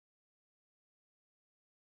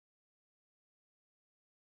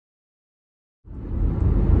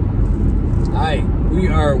We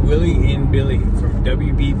are Willie and Billy from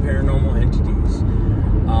WB Paranormal Entities.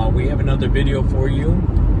 We have another video for you.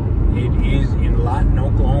 It is in Lawton,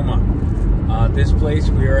 Oklahoma. This place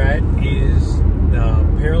we are at is the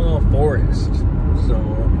Parallel Forest. So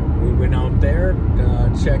we went out there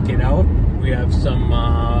to check it out. We have some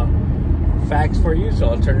facts for you, so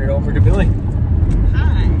I'll turn it over to Billy.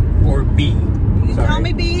 Hi. Or B. You can call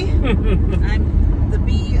me B. I'm the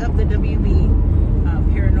B of the WB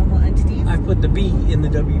Paranormal Entities. I put the B in the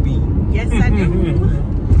WB. Yes, I do.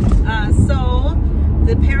 So,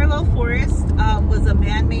 the Parallel Forest was a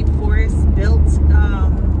man-made forest built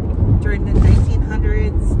during the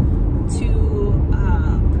 1900s to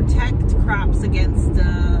protect crops against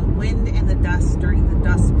the wind and the dust during the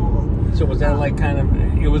Dust Bowl. So was that like kind of,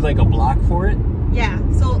 it was like a block for it? Yeah,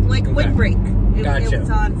 so like a windbreak. Gotcha. It was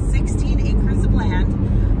on 16 acres of land.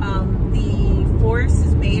 The forest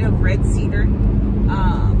is made of red cedar,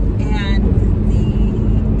 and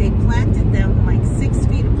they planted them like 6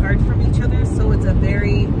 feet apart from each other, so it's a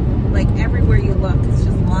very, like everywhere you look, it's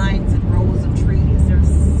just lines and rows of trees. There's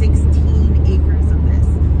 16 acres of this.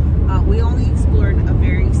 We only explored a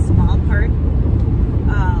very small part,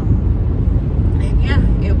 and yeah,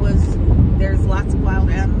 there's lots of wild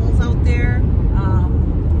animals out there.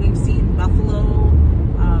 We've seen buffalo,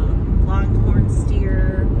 longhorn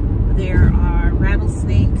steer. There are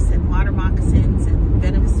rattlesnakes and water moccasins and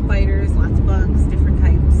venomous spiders, lots of bugs, different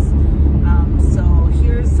types. So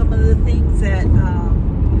here's some of the things that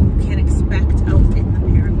you can expect out in the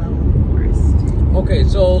Parallel Forest. Okay,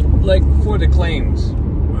 so like for the claims,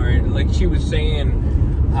 all right, like she was saying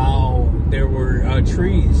how there were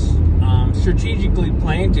trees strategically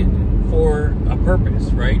planted for a purpose,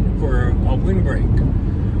 right? For a windbreak.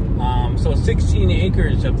 So 16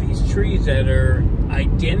 acres of these trees that are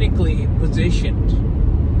identically positioned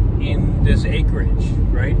in this acreage,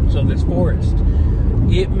 right? So this forest,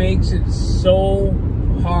 it makes it so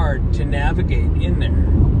hard to navigate in there,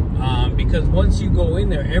 because once you go in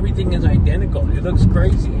there, everything is identical. It looks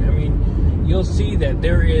crazy. I mean, you'll see that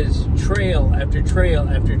there is trail after trail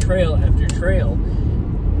after trail after trail.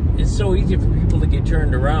 It's so easy for people to get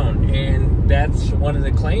turned around, and that's one of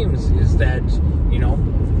the claims, is that, you know,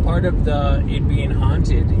 part of it being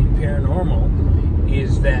haunted in paranormal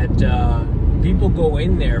is that people go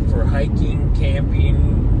in there for hiking,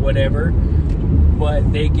 camping, whatever,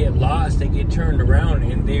 but they get lost, they get turned around,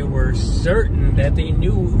 and they were certain that they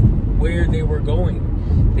knew where they were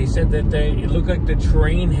going. They said that it looked like the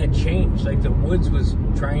terrain had changed, like the woods was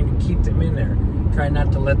trying to keep them in there, trying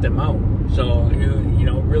not to let them out. So, you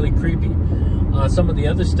know, really creepy. Some of the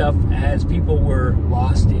other stuff, as people were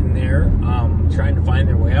lost in there, trying to find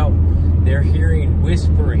their way out, they're hearing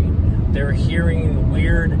whispering, they're hearing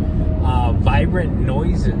weird, vibrant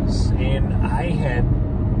noises, and I had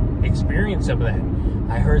experienced some of that.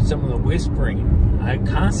 I heard some of the whispering,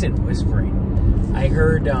 constant whispering. I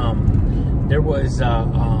heard there was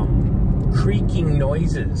creaking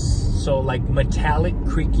noises, so like metallic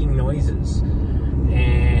creaking noises,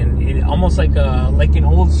 and it almost like an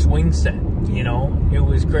old swing set. You know, it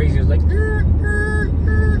was crazy. It was like,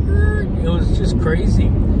 it was just crazy.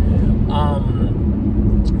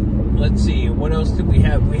 Let's see, what else did we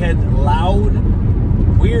have? We had loud,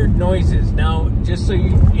 weird noises. Now, just so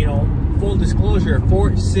you know, full disclosure,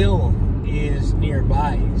 Fort Sill is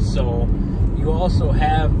nearby. So you also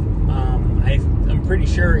have, I'm pretty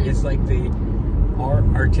sure it's like the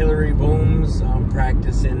artillery booms,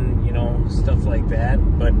 practicing, you know, stuff like that.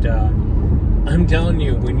 But I'm telling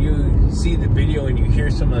you, when you see the video and you hear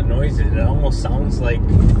some of the noises, it almost sounds like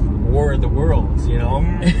War of the Worlds, you know?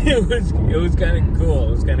 It was kind of cool.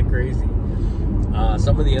 It was kind of crazy.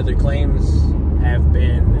 Some of the other claims have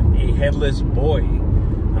been a headless boy.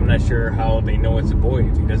 I'm not sure how they know it's a boy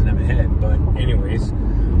if he doesn't have a head, but anyways,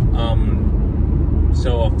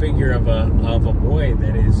 so a figure of a boy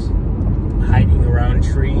that is hiding around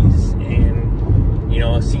trees and, you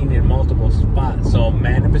know, seen in multiple spots. So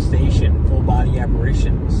manifestation, full body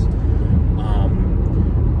apparitions.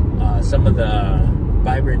 Some of the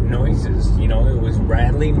vibrant noises, you know, it was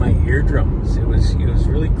rattling my eardrums. It was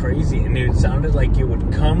really crazy, and it sounded like it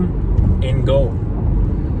would come and go.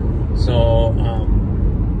 So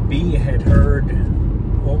B had heard,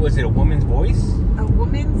 what was it, a woman's voice? A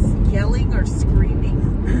woman's yelling or screaming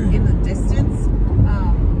in the distance.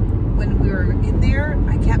 When we were in there,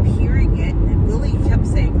 I kept hearing it, and Willie kept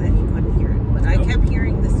saying that he couldn't hear it, but I kept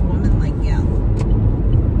hearing this woman like yell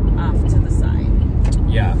off to the side.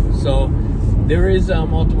 Yeah, so there is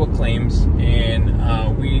multiple claims,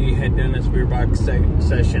 and we had done a spirit box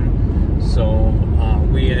session, so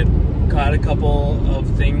we had caught a couple of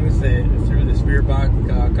things that through the spirit box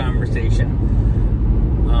conversation.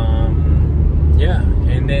 Yeah,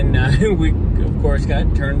 and then we of course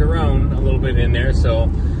got turned around a little bit in there, so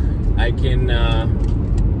I can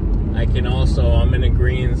also, I'm in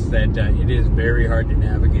agreement that it is very hard to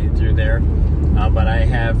navigate through there, but I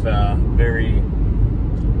have a very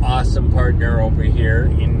awesome partner over here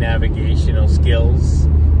in navigational skills,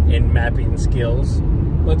 in mapping skills.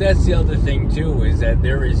 But that's the other thing too, is that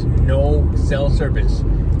there is no cell service.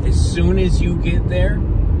 As soon as you get there,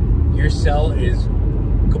 your cell is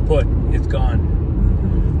kaput, it's gone.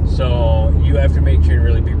 So you have to make sure to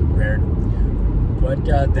really be prepared. But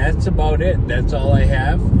that's about it. That's all I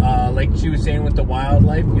have. Like she was saying with the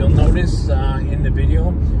wildlife, you'll notice in the video,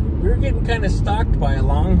 we were getting kind of stalked by a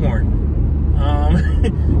longhorn.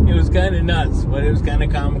 It was kind of nuts, but it was kind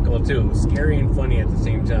of comical too. Scary and funny at the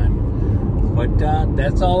same time. But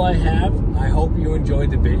that's all I have. I hope you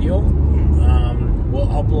enjoyed the video. We'll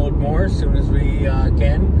upload more as soon as we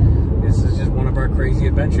can. This is just one of our crazy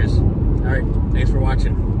adventures. All right, thanks for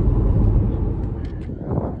watching.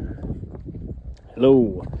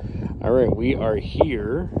 Hello. All right, we are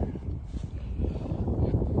here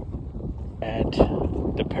at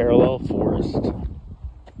the Parallel Forest,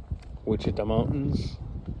 Wichita Mountains.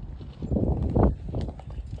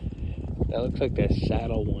 That looks like that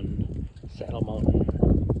Saddle Mountain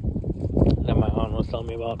that my aunt was telling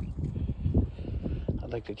me about.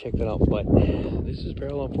 I'd like to check that out, but this is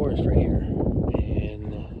Parallel Forest right here.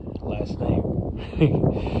 And last night,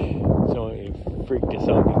 so it freaked us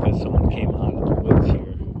out because someone came out of the woods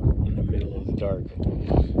here in the middle of the dark.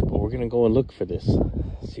 But we're gonna go and look for this,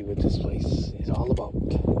 see what this place is all about.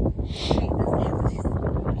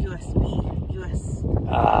 US.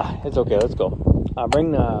 It's okay, let's go.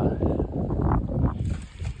 Bring the...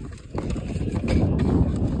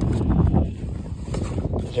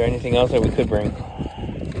 Is there anything else that we could bring?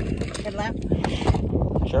 Headlamp?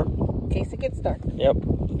 Sure. In case it gets dark. Yep.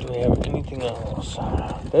 Do we have anything else?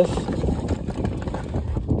 This? You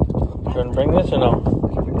want to bring this or no?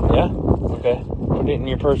 Yeah? Okay. Put it in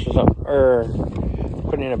your purse or something. Or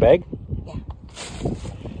put it in a bag? Yeah.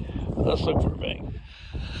 Let's look for a bag.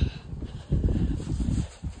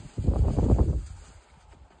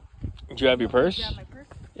 Did you have your purse? Grab my purse?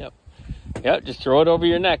 Yep. Yep, just throw it over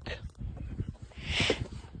your neck.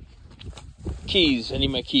 Keys. I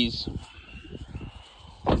need my keys.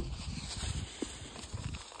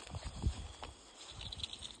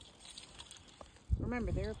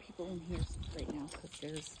 Remember, there are people in here right now because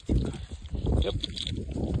there's... Yep.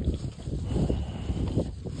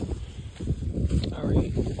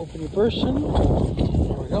 Alright, open your purse. There we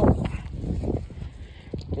go.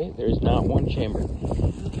 Okay, there's not one chamber.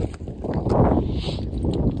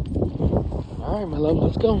 Alright, my love,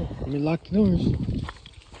 let's go. Let me lock the doors.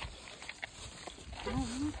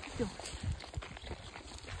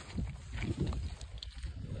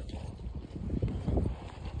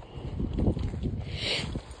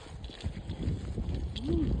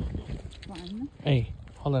 Hey,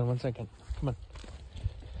 hold on 1 second. Come on.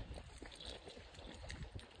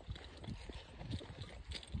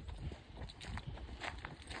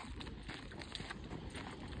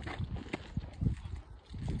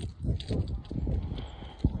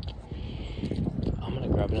 I'm gonna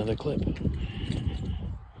grab another clip.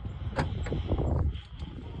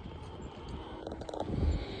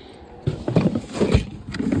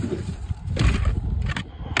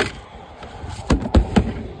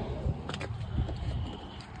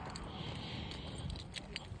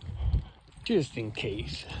 Just in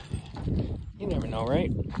case. You never know,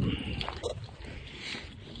 right?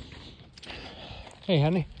 Hey,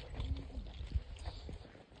 honey.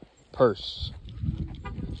 Purse.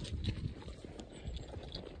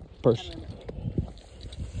 Purse.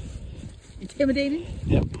 Intimidated?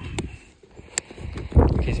 Yep.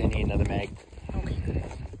 In case I need another mag. Okay.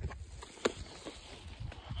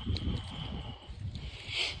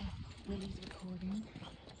 Willie's recording.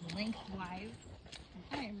 Lengthwise.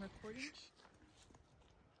 I am recording.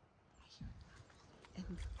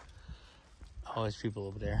 Oh, there's people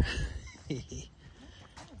over there.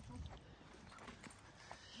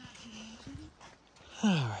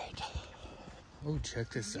 Alright. Oh, check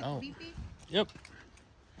this out. Yep.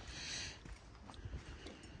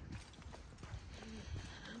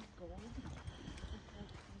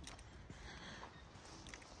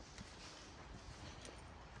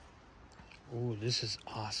 Oh, this is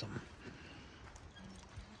awesome.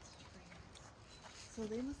 So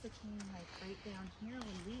they must have came like right down here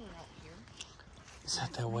when we were out here. Is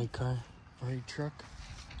that white car? White truck?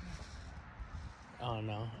 Oh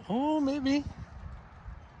no. Oh, maybe.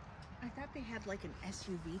 I thought they had like an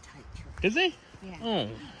SUV type truck. Did they? Yeah. Oh.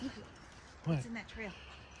 Look, What? what's in that trail?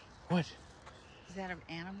 What? Is that an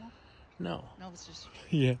animal? No. No, it's just a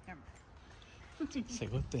tree. Yeah. Never mind. It's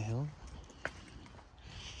like, what the hell?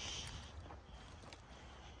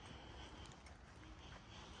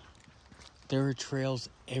 There are trails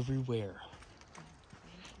everywhere.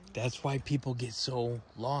 That's why people get so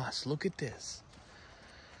lost. Look at this.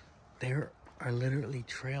 There are literally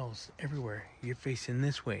trails everywhere. You're facing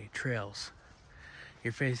this way, trails.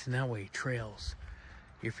 You're facing that way, trails.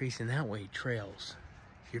 You're facing that way, trails.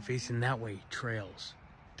 You're facing that way, trails.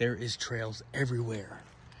 There is trails everywhere.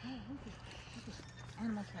 Oh, look at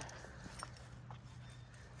animal tracks.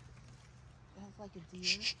 That's like a deer.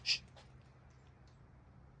 Shh, shh.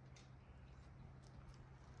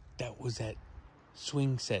 That was that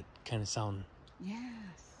swing set kind of sound. Yes.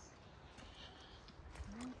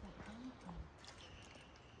 Where is that coming from?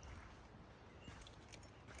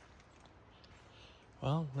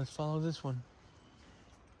 Well, let's follow this one.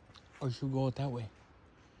 Or should we go out that way?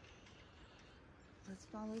 Let's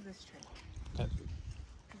follow this trail. That,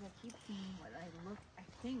 Because I keep seeing what I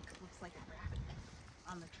think looks like a rabbit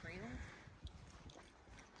on the trail.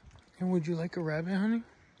 and would you like a rabbit, honey?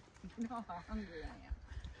 You know how hungry I am.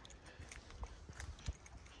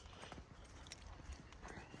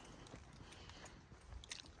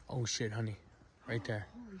 Oh shit, honey. Right there.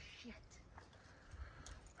 Holy shit.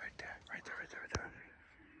 Right there, right there, right there, right there.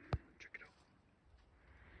 Check it out.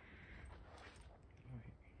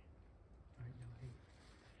 Alright. Alright, now hey.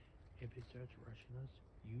 If it starts rushing us,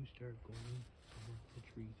 you start going over the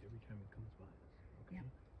trees every time it comes by us. Okay?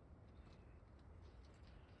 Yep.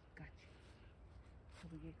 Gotcha.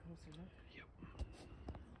 Shall we get closer look? Yep.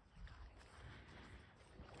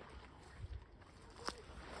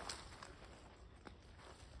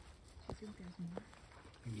 Do you think there's more?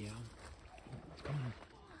 Yeah. It's coming.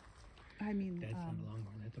 I mean, That's not a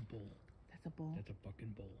longhorn, that's a bull. that's a bull. That's a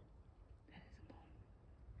fucking bull. That is a bull.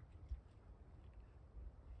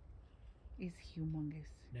 He's humongous.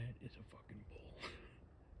 That is a fucking bull.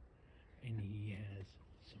 And he has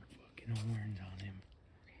some fucking horns on him.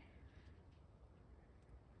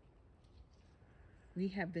 We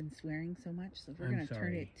have been swearing so much, so we're I'm going to turn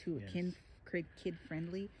sorry. it to a Yes. kid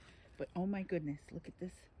friendly. But oh my goodness, look at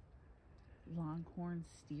this longhorn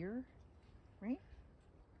steer, right?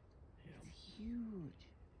 Yeah. It's huge.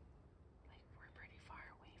 Like, we're pretty far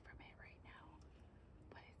away from it right now,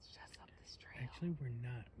 but it's just up this trail. Actually, we're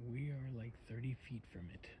not. We are like 30 feet from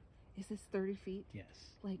it. Is this 30 feet?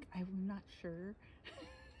 Yes. Like, I'm not sure.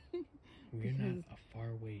 We're not Because- a far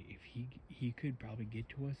away. If he could probably get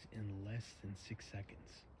to us in less than 6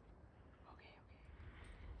 seconds. Okay.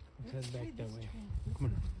 Let's Let's head try back that this way. trail. Come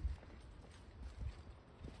on.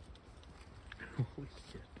 Holy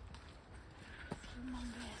shit. It's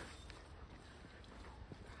humongous.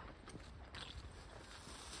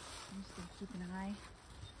 I'm just gonna keep an eye.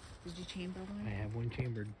 Did you chamber one? I have one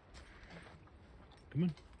chambered. Come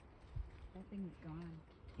on. That thing's gone.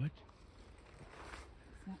 What?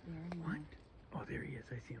 It's not there anymore. What? Oh, there he is.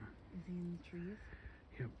 I see him. Is he in the trees?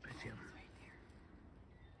 Yep, I see him. He's right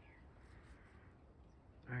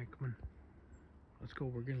there. Alright, come on. Let's go.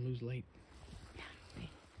 We're gonna lose light. Yeah. Okay.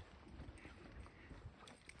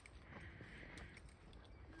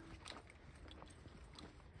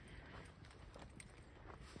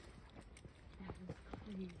 That was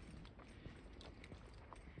crazy.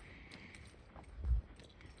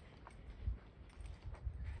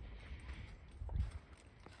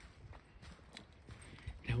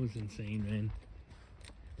 That was insane, man.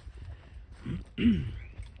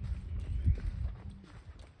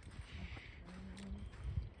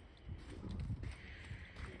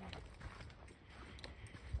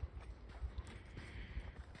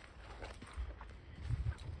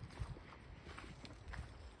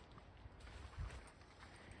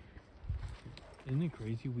 Isn't it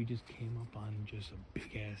crazy? We just came up on just a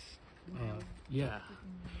big ass. Yeah,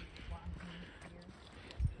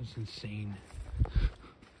 that's insane.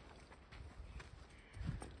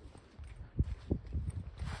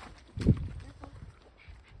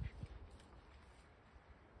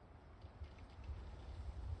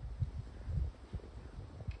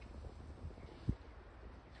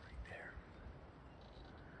 Right there.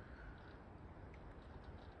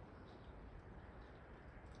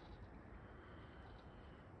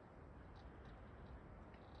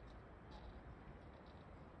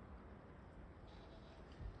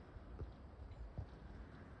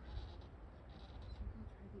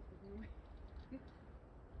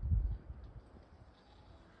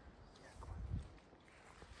 Yeah, come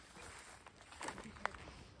on.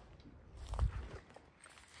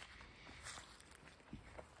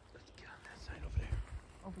 Let's get on that side over there.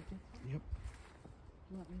 Over this way? Yep.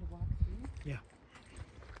 You want me to walk through? Yeah.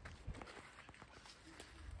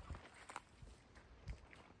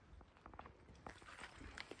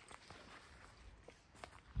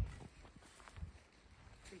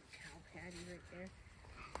 there.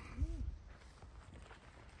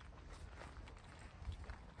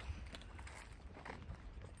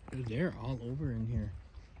 Dude, they're all over in here.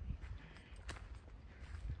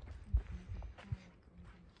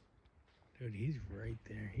 Dude, he's right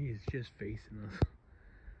there. He is just facing us.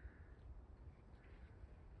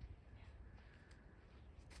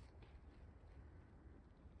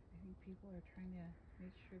 I think people are trying to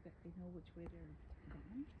make sure that they know which way they're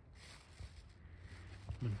going.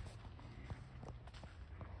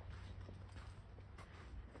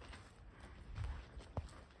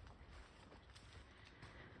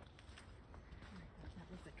 That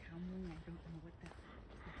was a cow mooing. I don't know what that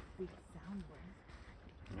big sound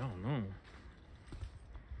was. I don't know.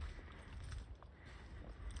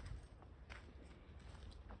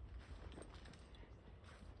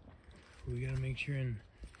 We gotta make sure in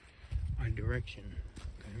our direction.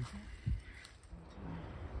 Okay.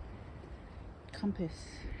 Compass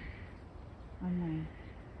on mine.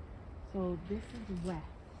 So this is west.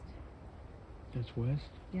 That's west.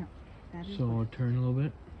 Yeah, that is So west. turn a little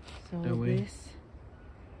bit. So that way. this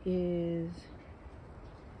is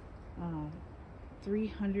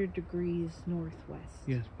 300 degrees northwest.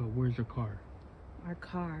 Yes, but where's the car? Our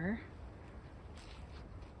car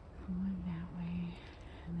going that way,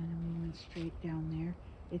 and then we went straight down there.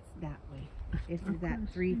 It's that way. It's that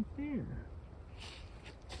three. Right there.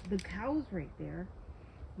 The cow's right there.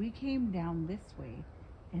 We came down this way,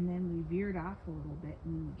 and then we veered off a little bit,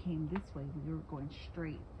 and we came this way. We were going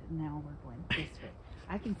straight, and now we're going this way.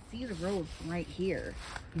 I can see the road from right here.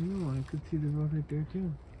 No, I could see the road right there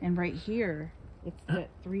too. And right here, it's at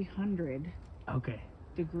 300 Okay.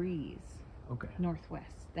 degrees Okay.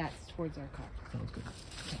 northwest. That's towards our car. Sounds good.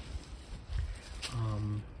 Okay.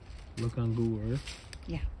 Look on Google Earth.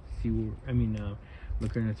 Yeah. See where,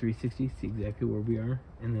 look on a 360, see exactly where we are,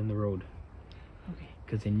 and then the road. Okay.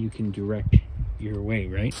 Because then you can direct your way,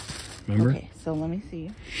 right? Remember? Okay, so let me see.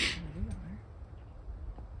 There we are.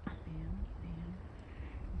 Bam,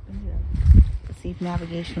 bam. Open it up. Let's see if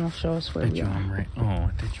navigation will show us where Bet we you are. I'm right. Oh,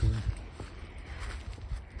 I thought you were.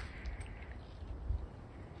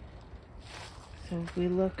 So if we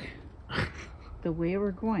look the way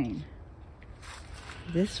we're going,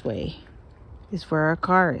 this way is where our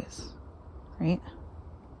car is, right?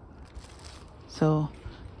 So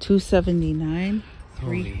 279,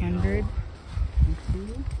 300, and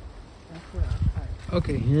 2, that's where our car is.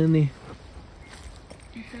 Okay, and the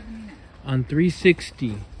 279. on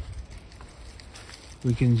 360,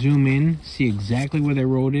 we can zoom in, see exactly where the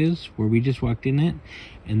road is, where we just walked in at,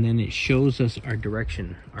 and then it shows us our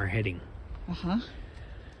direction, our heading. Uh-huh.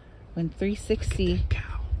 When 360,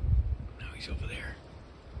 Cow. Now he's over there.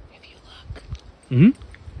 if you look,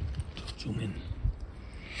 Mm-hmm. Zoom in.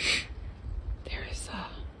 there is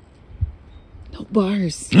no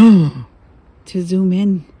bars to zoom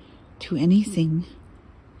in to anything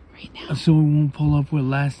right now. So we won't pull up with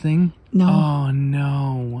last thing? No. Oh,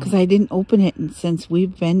 no. Because I didn't open it since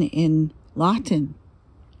we've been in Lawton.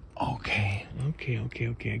 Okay. Okay,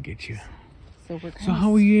 I get you. So we're kind So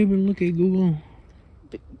how were you able to look at Google?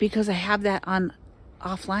 because I have that on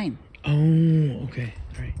offline. Oh, okay.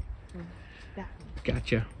 All right. That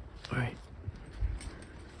Gotcha. All right.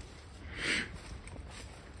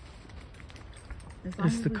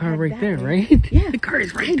 That's the car right there, right? Yeah. The car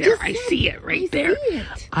is right I there. just I said- see it right I there. see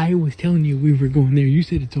it. I was telling you we were going there. You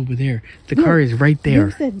said it's over there. The No, car is right there.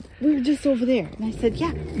 You said we were just over there, and I said,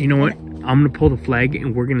 yeah. You know what? I'm going to pull the flag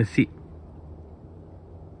and we're going to see.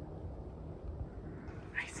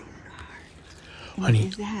 I see the car. Honey, What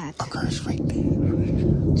is that? our car is right there.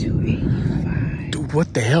 285. Dude,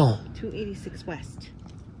 what the hell? 286 West.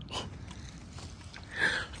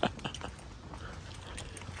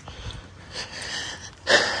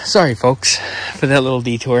 Sorry, folks, for that little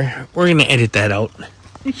detour. We're going to edit that out.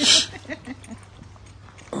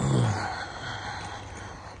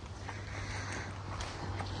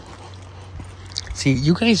 See,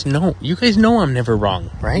 you guys know I'm never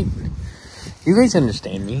wrong, right? You guys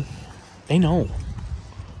understand me. They know.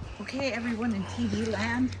 Okay, everyone in TV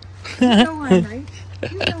land. You know I'm right.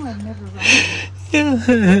 You know I'm never right.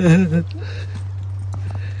 Yeah.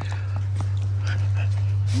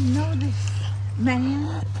 You know this,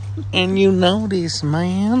 man. And you know this,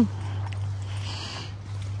 man.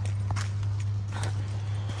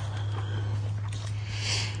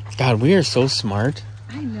 God, we are so smart.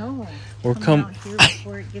 I know. We're Come out here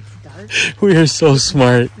before it gets dark. We are so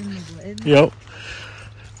smart. In the wood. Yep.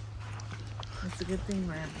 It's a good thing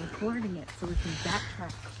we're recording it so we can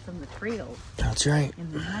backtrack from the trails That's right.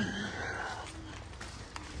 in the night.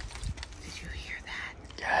 Did you hear that?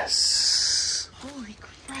 Yes. Holy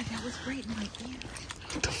crap, that was right in my ear.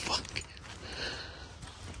 What the fuck?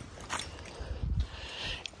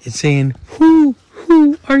 It's saying, who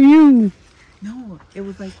are you? No, it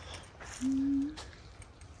was like...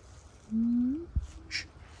 Shh.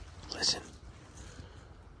 Listen.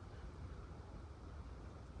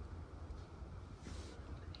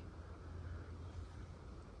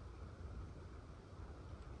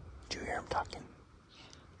 Do you hear him talking?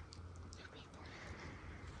 There are people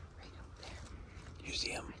right up there. You see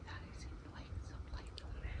him? I thought I seen some lights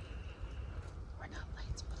over there. Or not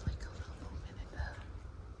lights, but like a little movement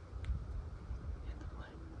in the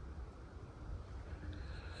wood.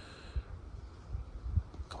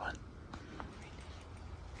 Come on.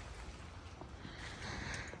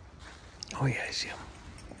 Oh yeah, I see him.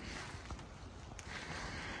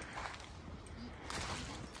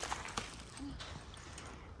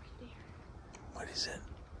 What is it?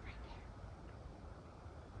 Right there.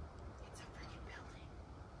 It's a freaking building.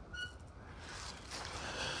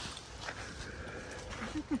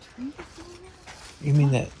 Is it the tree that's over there? You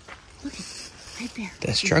mean that Look, right there.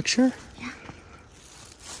 that structure? Yeah.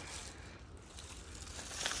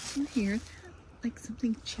 You hear that? Like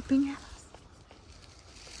something chipping at us?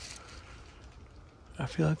 I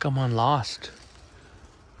feel like I'm on Lost.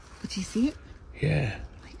 But you see it? Yeah.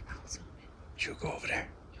 Like, I'll zoom in. Should we go over there?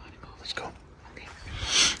 You want to go? Let's go. Okay.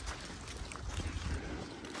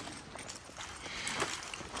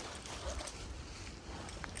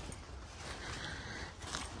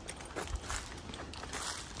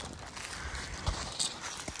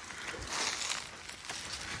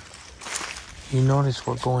 You notice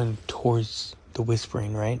we're going towards the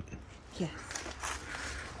whispering, right? Yes.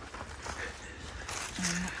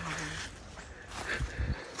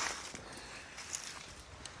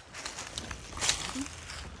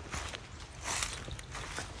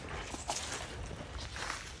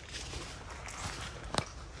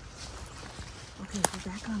 Okay,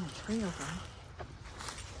 we're back on the trail, huh?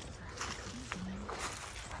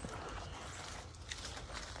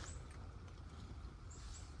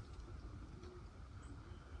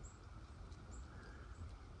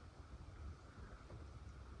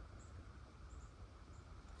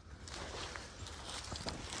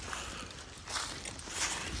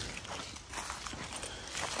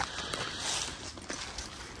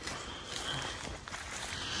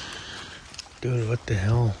 Dude, what the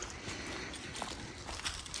hell?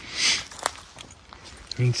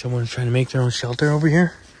 You think someone's trying to make their own shelter over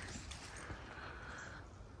here?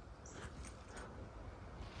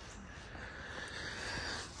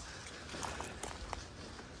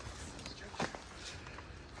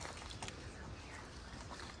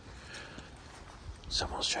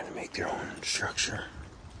 Someone's trying to make their own structure.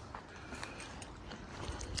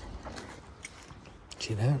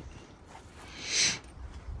 See that?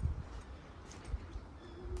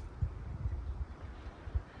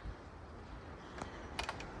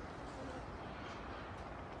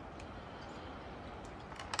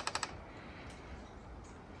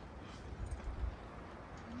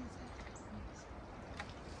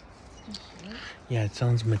 Yeah, it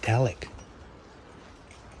sounds metallic.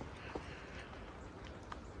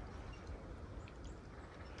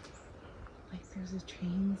 Like there's a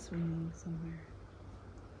train swinging somewhere.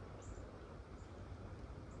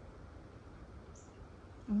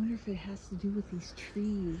 I wonder if it has to do with these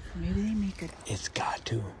trees. Maybe they make it. It's got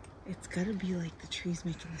to. It's got to be like the trees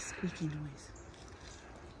making the squeaky noise.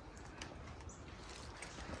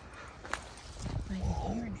 Like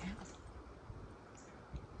here now.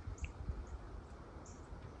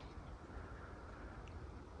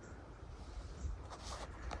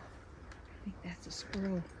 I think that's a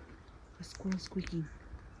squirrel. A squirrel squeaking.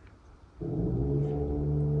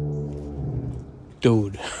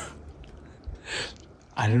 Dude.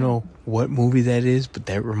 I don't know what movie that is, but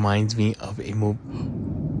that reminds me of a movie.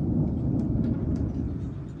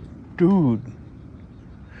 Dude.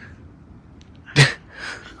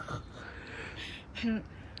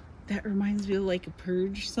 That reminds me of like a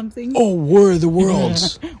Purge something. Oh, War of the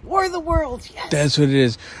Worlds. War of the Worlds, yes. That's what it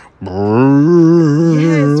is.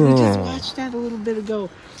 Yes, we just watched that a little bit ago.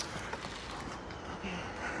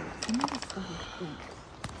 Some of this stuff is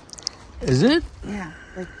pink. Is it? Yeah,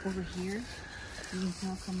 like over here, you can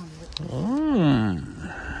tell some of it.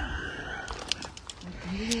 Like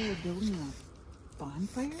maybe they were building a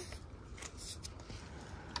bonfire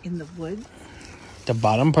in the woods. The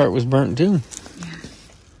bottom part was burnt too.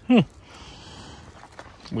 Yeah.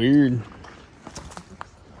 Weird.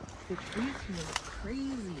 The trees here look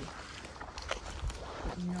crazy.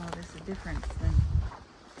 But you know, there's a difference than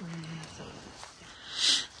going in Minnesota.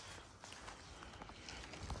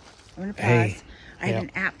 I'm gonna pause. Hey, I have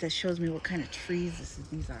an app that shows me what kind of trees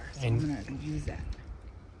these are, so I'm gonna use that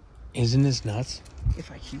Isn't this nuts?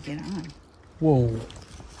 if I can get on. Whoa.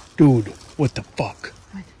 Dude, what the fuck?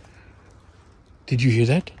 What? Did you hear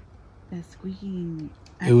that? That squeaking.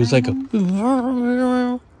 It was like a...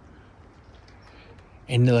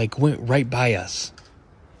 And it like went right by us.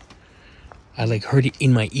 I like heard it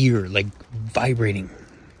in my ear, like vibrating.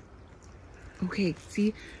 Okay,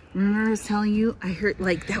 see, remember I was telling you, I heard,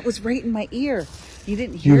 like, that was right in my ear. You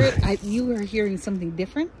didn't hear it? You were hearing something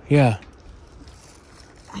different? Yeah.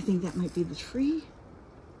 I think that might be the tree.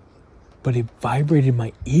 But it vibrated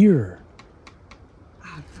my ear.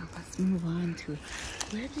 Oh, no, let's move on to,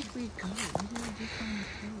 where did we go? Where did we just want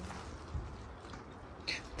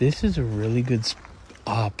to go? This is a really good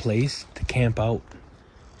place to camp out.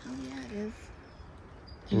 Oh, yeah, it is.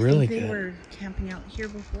 Really think good. They were camping out here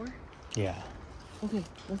before? Yeah. Okay,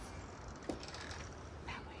 let's...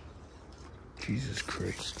 That way. Jesus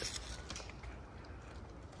Christ.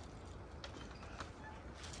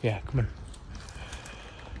 Yeah, come on.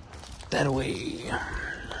 That way. I'm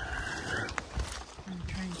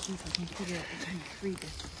trying to see if I can figure out what kind of tree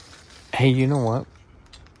this is. Hey, you know what?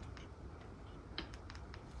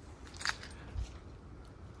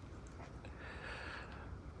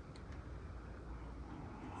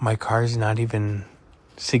 My car's not even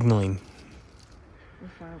signaling. We're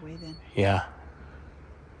far away then. Yeah.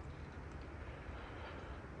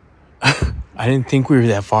 I didn't think we were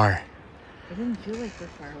that far. It didn't feel like we're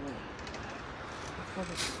far away.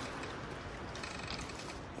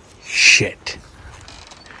 Shit.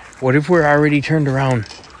 What if we're already turned around?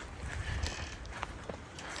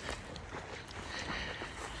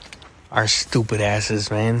 Our stupid asses,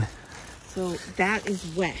 man. So that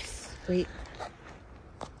is west. Wait.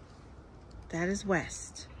 That is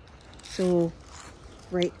west. So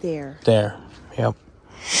right there. There. Yep.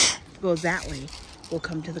 Goes that way. We'll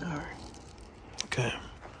come to the car. Okay.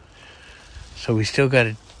 So we still got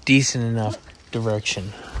a decent enough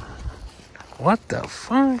direction. What the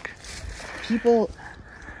fuck? People.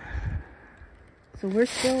 So we're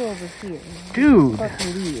still over here. Dude. About to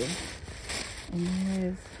leave. And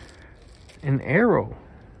there's an arrow.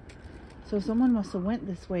 So someone must have went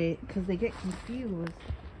this way because they get confused.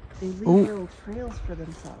 They leave little trails for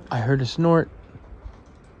themselves. I heard a snort.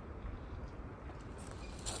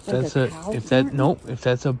 Like If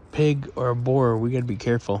that's a pig or a boar, we gotta be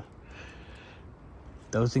careful.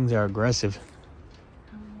 Those things are aggressive.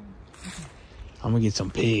 Okay. I'm gonna get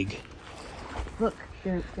some pig. Look,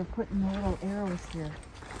 they're putting the little arrows here.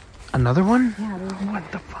 Another one? Yeah, there's more.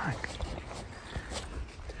 What the fuck?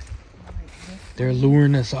 They're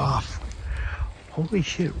luring us off. Holy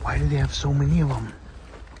shit, why do they have so many of them?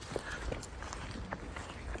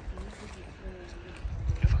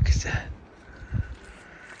 What the fuck is that?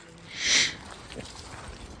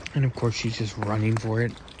 And of course she's just running for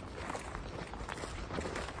it.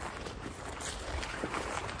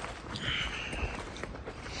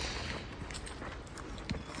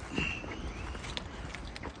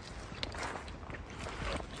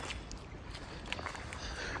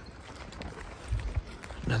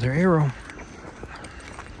 Another arrow.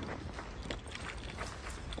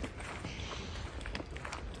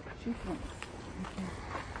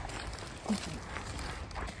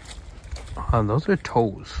 Those are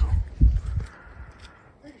toes.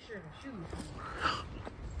 Pretty sure the shoes.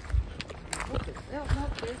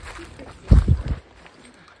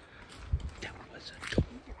 That was a toe.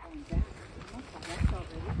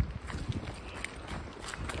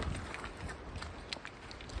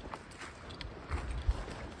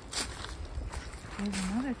 There's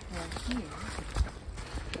another trail here.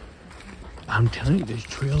 I'm telling you, there's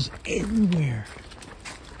trails everywhere.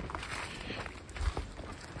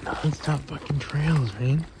 Non-stop fucking trails,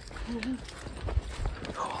 man.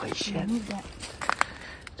 Holy shit.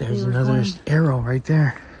 There's another arrow right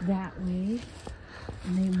there. That way.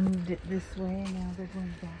 And they moved it this way, and now they're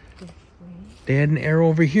going back this way. They had an arrow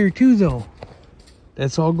over here too, though.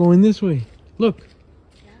 That's all going this way. Look.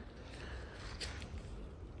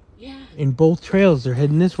 Yeah. In both trails, they're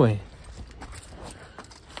heading this way.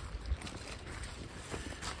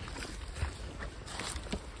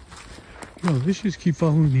 No, let's just keep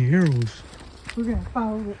following the arrows. We're gonna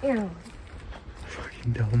follow the arrows.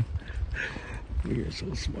 Fucking dumb. We are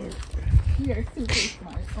so smart. We are super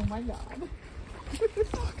smart. Oh my god.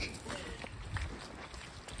 Fuck.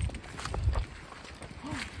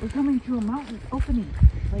 We're coming to a mountain opening.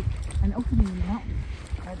 Like an opening in the mountain.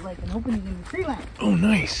 Like an opening in the tree line. Oh,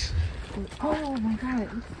 nice. Oh my god,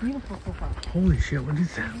 it looks beautiful so far. Holy shit, what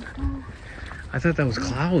is that? I thought that was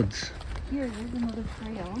clouds. Here, there's another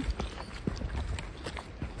trail.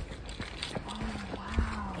 Oh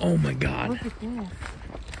wow. Oh my god. Look at this.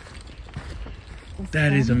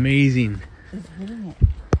 That is amazing. Is hitting it.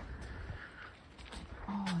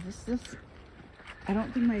 Oh, I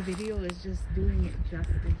don't think my video is just doing it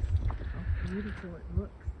justice. How beautiful it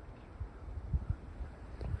looks.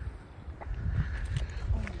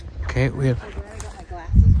 Okay, we have. I'm glad I got my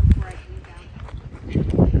glasses before I came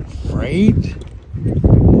down. Right?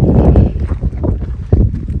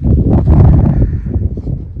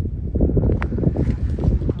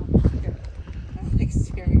 I'm like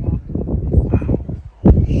staring off.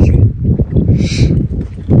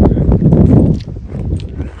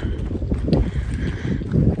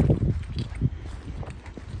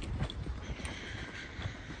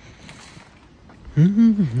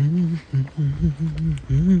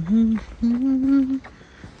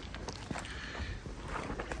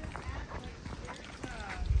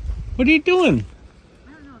 What are you doing?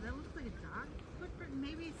 I don't know, that looks like a dog footprint.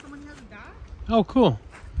 Maybe someone has a dog? Oh, cool.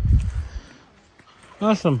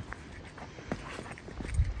 Awesome.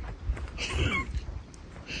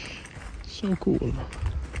 So cool.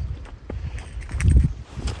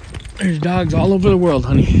 There's dogs all over the world,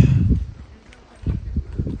 honey.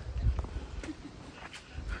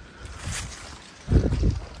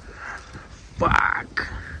 Fuck.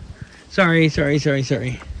 Sorry.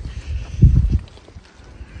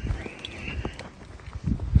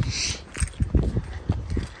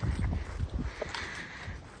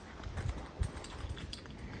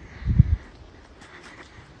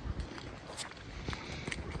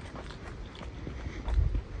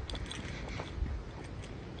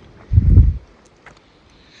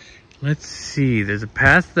 Let's see, there's a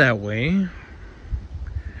path that way, and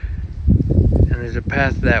there's a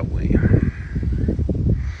path that way.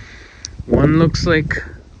 One looks like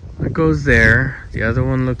it goes there, the other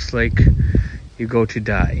one looks like you go to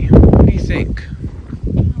die. What do you think?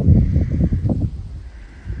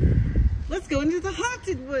 Let's go into the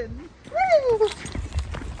haunted wood.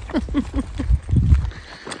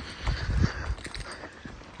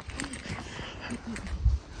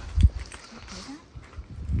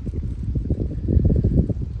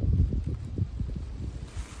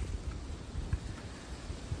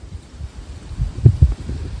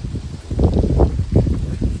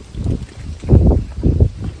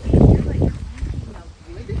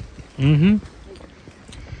 Mm-hmm.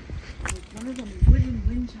 Like one of them wooden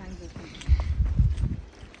wind chimes, I think.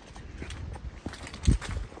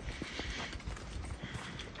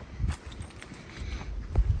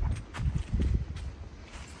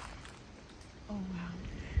 Oh wow.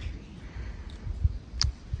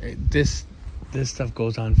 This stuff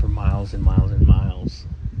goes on for miles and miles and miles.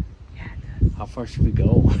 Yeah, it does. How far should we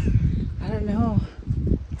go? I don't know.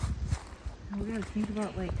 We gotta think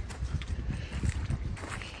about like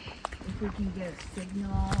if we can get a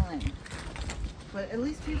signal, and but at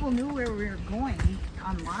least people knew where we were going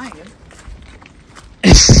on live.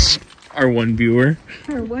 Our one viewer.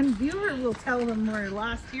 Our one viewer will tell them we're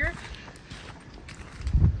lost here.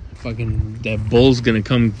 Fucking that bull's gonna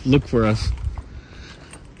come look for us.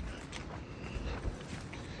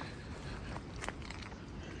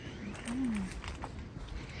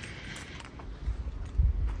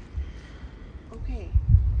 Okay.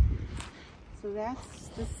 So that's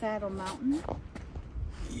the Saddle Mountain.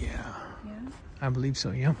 Yeah. Yeah. I believe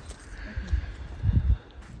so, yeah.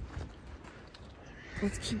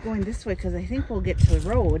 Let's keep going this way because I think we'll get to the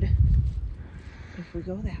road if we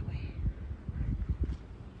go that way.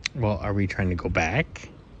 Well, are we trying to go back?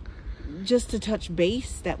 Just to touch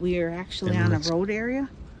base that we are actually Then on a let's- road area.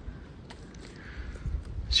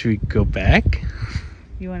 Should we go back?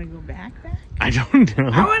 You want to go back? I don't know.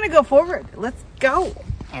 I want to go forward. Let's go.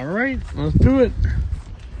 All right, let's do it.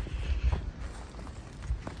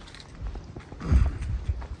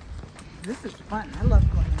 This is fun. I love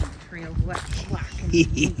going on the trails,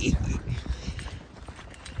 walking.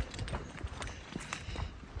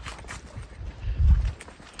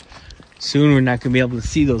 Soon we're not going to be able to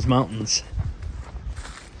see those mountains.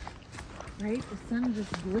 Right? The sun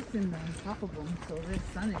just glistened on top of them, so the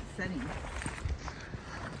sun is setting.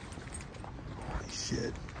 Holy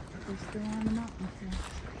shit. But they're still on the mountain.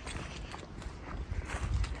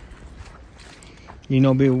 You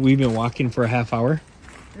know, we've been walking for a half hour.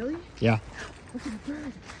 Really? Yeah. Look at the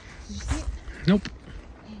bird. Did you see it? Nope.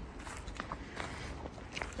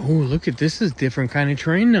 Oh, look at this is different kind of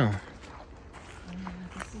terrain now.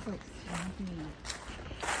 This is like swampy.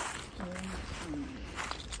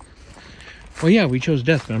 Well, yeah, we chose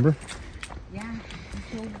death, remember? Yeah,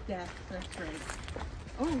 we chose death. That's right.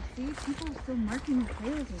 Oh, see, people are still marking the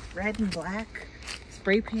trails with red and black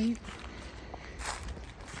spray paint.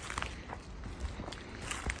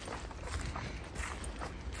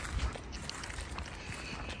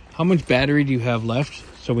 How much battery do you have left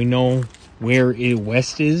so we know where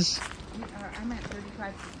west is? I'm at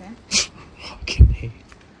 35%.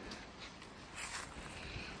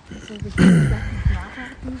 So the trees that can drop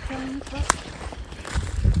out from the train, that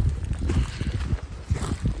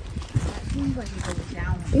seems like it goes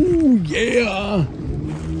down. Ooh, yeah.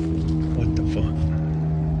 What the fuck?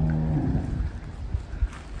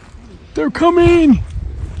 They're coming.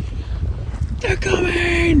 They're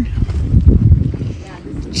coming. Yeah,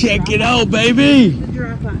 check it out, baby. The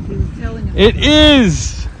drop off. He was telling us. It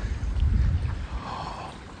is.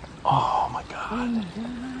 Oh my god. Oh my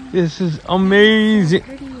god. This is amazing.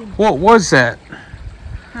 So what was that?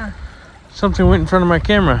 Huh? Something went in front of my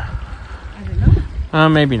camera. I don't know.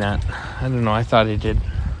 Maybe not. I don't know. I thought it did.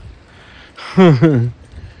 You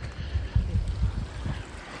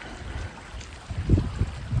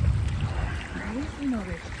know,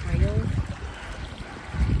 there's trails.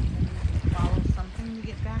 Follow something to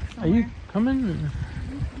get back somewhere. Are you coming? Yeah,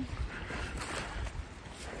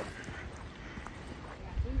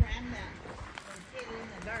 if we ran that kid in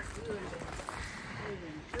the dark, we would have been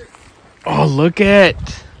hurt. Oh, look at.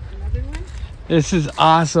 Another one? This is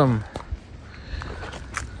awesome.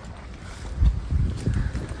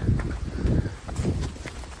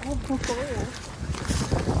 Oh,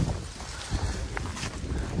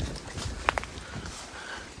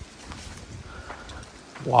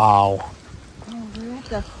 Wow. oh, we're at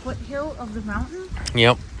the foothill of the mountain,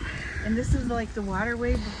 Yep. and this is like the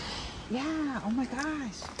waterway. Yeah. Oh my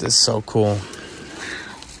gosh. This is so cool.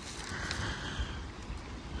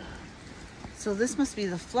 So this must be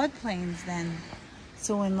the floodplains then.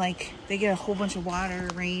 So when like they get a whole bunch of water,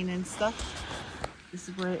 rain and stuff, this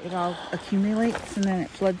is where it all accumulates and then it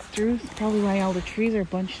floods through. It's probably why all the trees are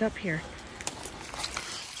bunched up here.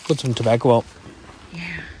 Put some tobacco out.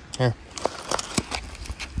 Yeah. Here.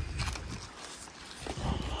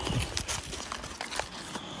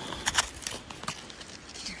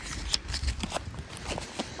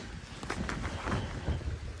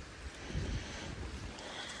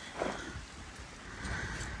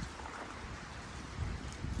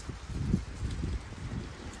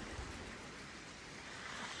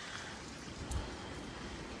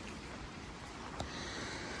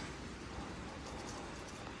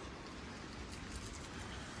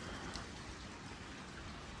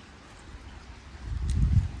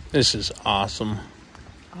 This is awesome.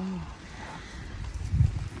 Oh.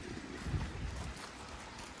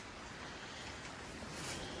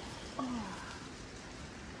 Oh.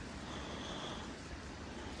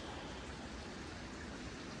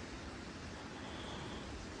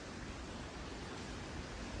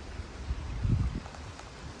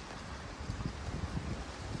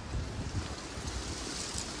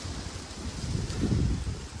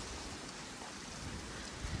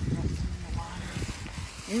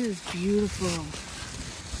 It is beautiful.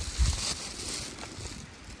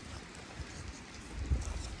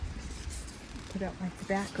 Put out my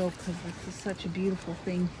tobacco because this is such a beautiful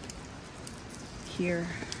thing here.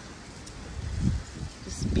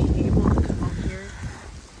 Just being able to come out here.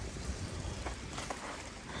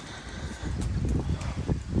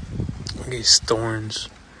 Look at these thorns.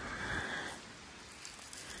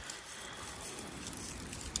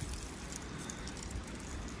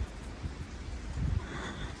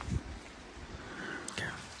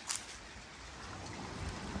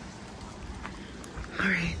 All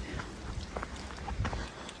right.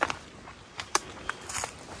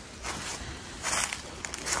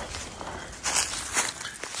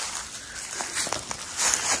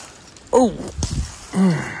 Oh.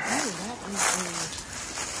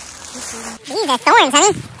 These are thorns,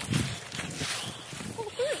 honey.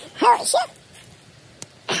 Holy shit.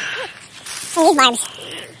 And these barbs.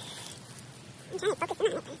 I'm trying to focus them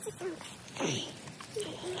out, but it's just so...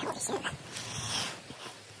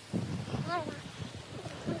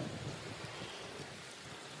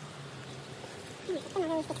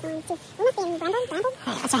 Holy shit. We must be in bramble. Alright,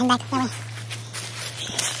 let's try him back that way.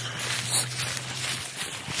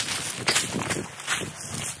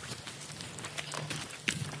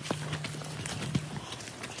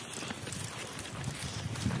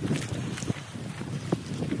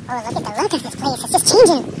 Oh, look at the look of this place. It's just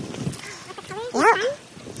changing. Yep.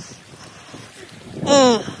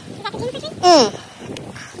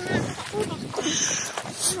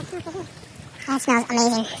 That smells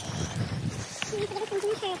amazing.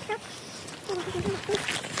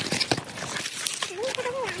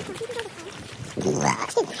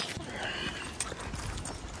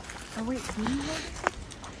 Oh wait, do you hold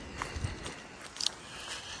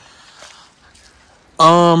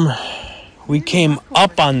it? We came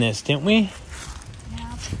up on this, didn't we?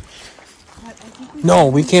 Yeah. But I think No,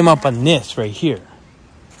 we came up on this right here.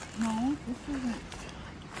 No, this isn't.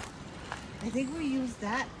 I think we used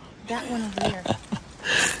that one over there.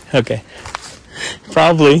 Okay.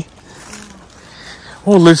 Probably.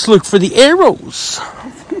 Oh, let's look for the arrows.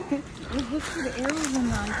 Let's look for the arrows in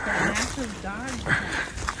like that massive dog.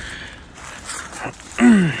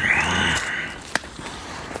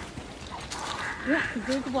 Yeah, because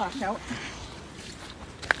there's a washout.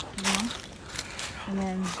 Yeah. And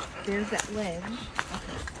then there's that ledge.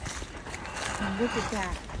 Okay. And look at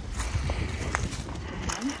that.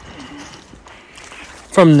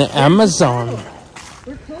 From the Amazon.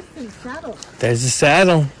 We're close to the saddle. There's the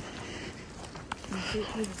saddle.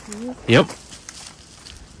 Yep.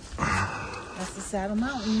 That's the Saddle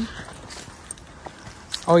Mountain.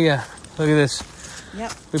 Oh yeah, look at this.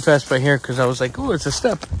 Yep. We passed by here because I was like, oh, it's a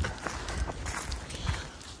step.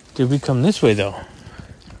 Did we come this way though?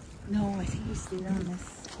 No, I think we stayed on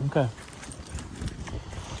this. Okay.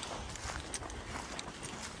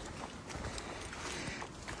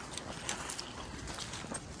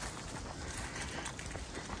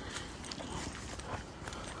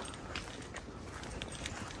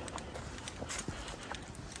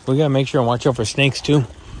 We gotta make sure and watch out for snakes too.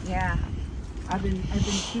 Yeah. I've been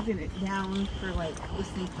keeping it down for like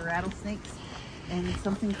listening for rattlesnakes and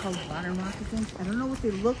something called water moccasins. I don't know what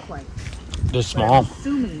they look like. They're small. I'm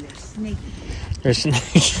assuming they're snaky. They're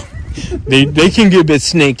snaky. they can get a bit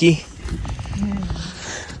snaky.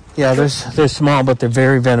 Yeah, they're small, but they're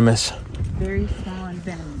very venomous. Very small and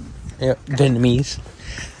venomous. Yep, Vietnamese.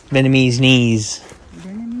 Vietnamese knees.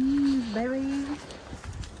 Vietnamese, baby.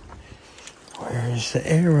 Where's the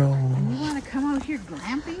arrow? And you want to come out here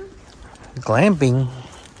glamping? Glamping?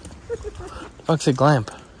 What's a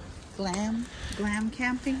glamp? Glam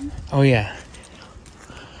camping? Oh, yeah.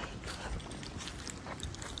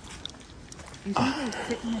 You think they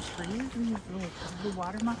sit in the trees, these like the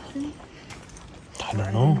water moccasins? I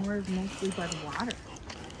don't know. Or mostly by the water?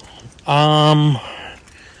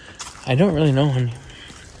 I don't really know, honey.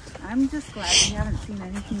 I'm just glad we haven't seen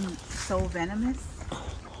anything so venomous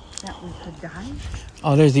that we could die.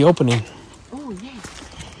 Oh, there's the opening. Oh, yeah.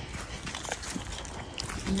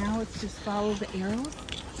 Now it's just follow the arrows.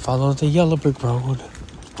 Follow the yellow brick road.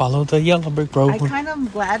 Follow the yellow brick road. I kind of am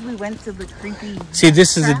glad we went to the creepy... See,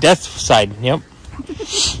 this is the death side. Yep.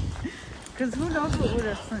 Because who knows what we would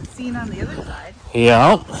have seen on the other side.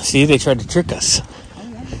 Yeah. See, they tried to trick us. Oh,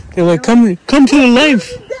 yeah. They're like, come to the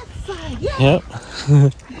life. That side, yeah.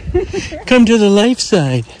 Yep. Come to the life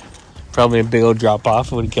side. Probably a big old drop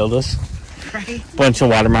off would have killed us. Right. Bunch of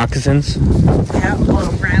water moccasins. Yeah, a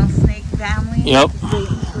little rattlesnake family. Yep. Waiting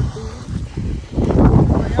for food.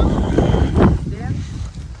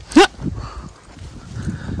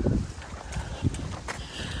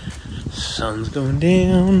 Sun's going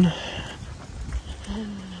down.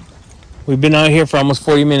 We've been out here for almost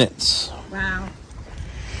 40 minutes. Wow.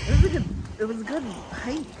 It was a good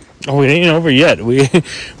hike. Oh, it ain't over yet.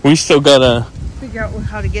 We still gotta Figure out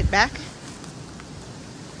how to get back.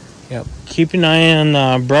 Yep. Keep an eye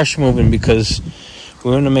on brush moving because we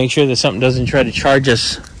want to make sure that something doesn't try to charge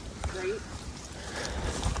us. Right.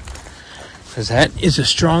 Because that is a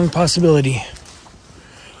strong possibility.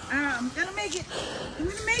 I'm gonna make it. I'm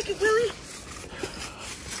gonna make it, Willie.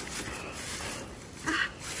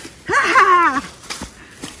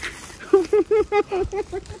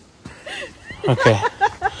 Okay.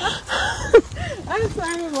 I'm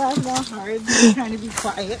sorry to laugh more hard. I'm trying to be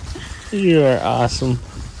quiet. You are awesome.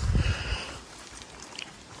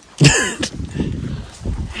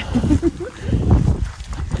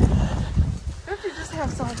 Don't you just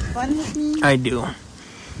have so much fun with me? I do.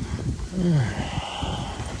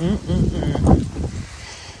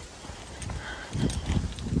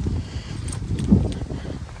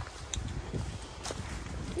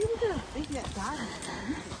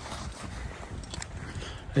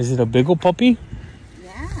 Is it a big old puppy?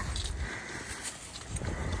 Yeah.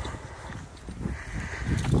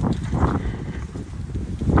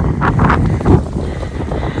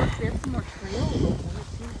 There's some more trails over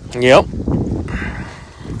there too. Yep.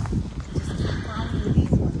 Just following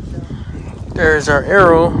these ones though. There's our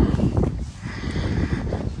arrow.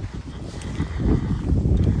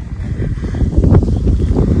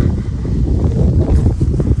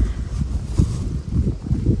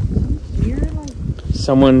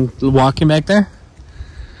 Someone walking back there?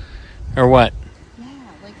 Or what? Yeah,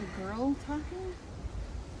 like a girl talking?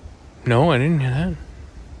 No, I didn't hear that.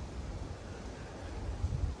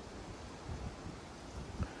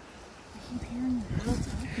 I keep hearing a girl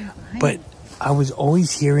talking behind But me. I was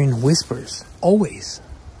always hearing whispers. Always.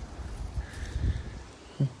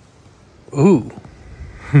 Ooh.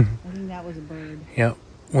 I think that was a bird. Yep.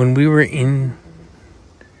 When we were in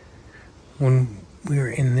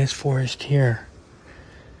this forest here,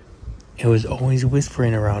 it was always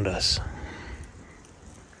whispering around us.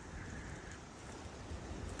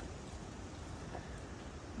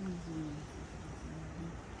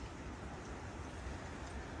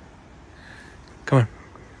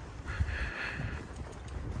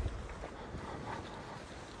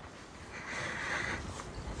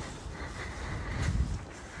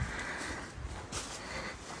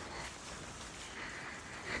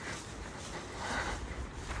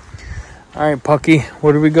 Alright, Pucky,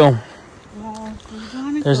 where do we go? Well, we're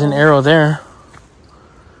gonna There's go. an arrow there.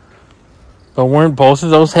 But weren't both of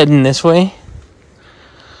those heading this way?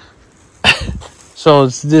 So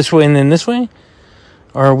it's this way and then this way?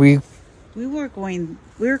 Or are we... We were coming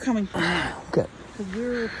from there. Okay. Because we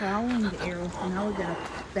were following the arrows, and now we gotta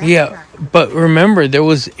backtrack. Yeah, but remember, there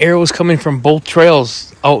was arrows coming from both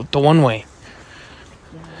trails out the one way.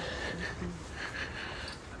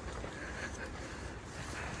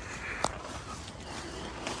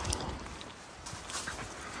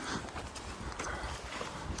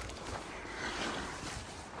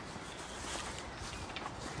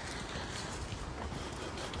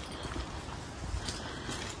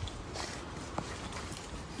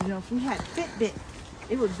 You know, if we had Fitbit,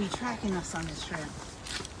 it would be tracking us on this trail.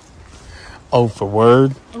 Oh, for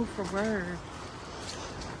word? Oh, for word.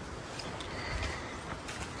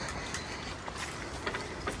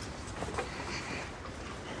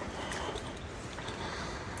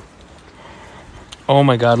 Oh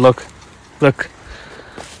my God, look. Look.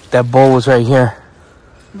 That bull was right here.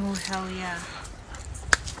 Oh, hell yeah.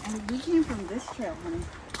 And we came from this trail, honey.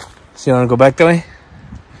 So you want to go back that way?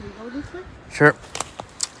 Can we go this way? Sure.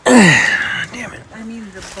 Damn it. I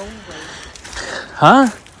mean, the bow way. Huh?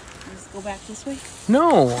 Let's go back this way?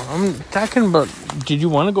 No, I'm talking about... Did you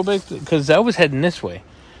want to go back? Because I was heading this way.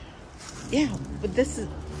 Yeah, but this is...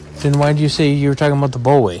 Then why did you say you were talking about the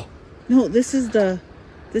bow way? No, this is the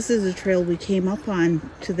trail we came up on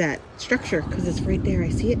to that structure, because it's right there. I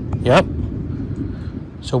see it. Yep.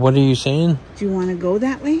 So what are you saying? Do you want to go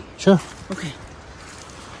that way? Sure. Okay.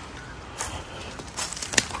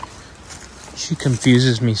 She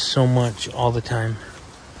confuses me so much all the time.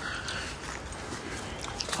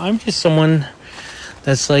 I'm just someone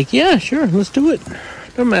that's like, yeah, sure, let's do it.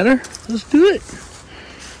 Don't matter. Let's do it.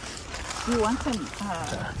 Do you want some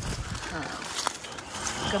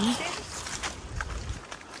gummy bears?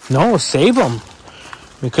 No, save them.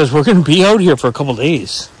 Because we're going to be out here for a couple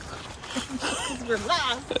days. Because we're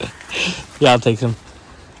lost. Yeah, I'll take them.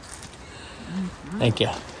 Thank you.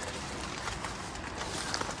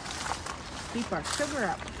 Keep our sugar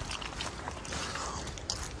up.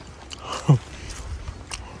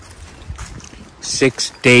 Six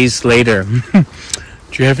days later. Do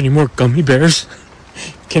you have any more gummy bears?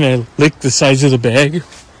 Can I lick the size of the bag?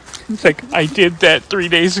 It's like, I did that 3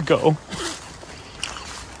 days ago.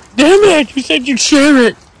 Damn it! You said you'd share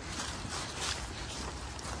it.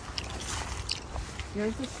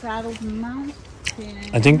 There's a saddled mountain.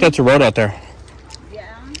 I think that's a road out there.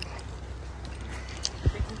 Yeah. I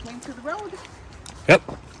think we came to the road. Yep.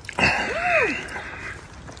 Woo!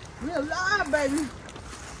 We're alive, baby.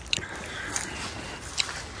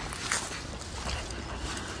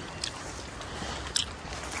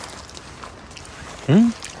 I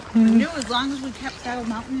knew as long as we kept Saddle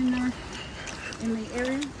Mountain in the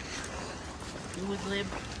area, we would live.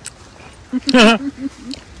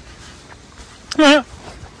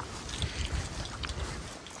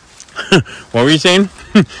 What were you saying?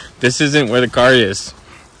 This isn't where the car is.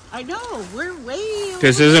 I know, we're way over.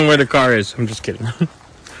 This isn't where the car is. I'm just kidding. No,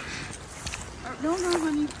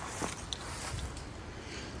 honey.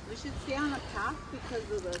 We should stay on the path because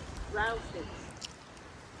of the rattlesnakes.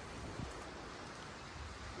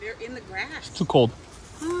 They're in the grass. Too cold.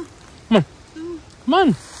 Huh? Come on. Come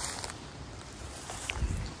on.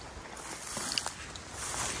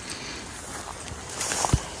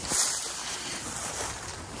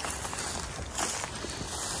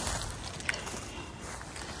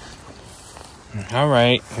 All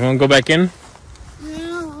right. You want to go back in?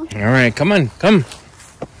 No. All right. Come on. Come.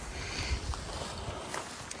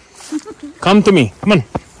 Come to me. Come on.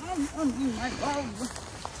 My love.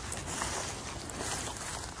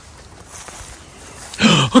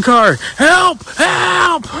 A car. Help.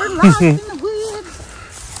 Help. We're lost in the woods.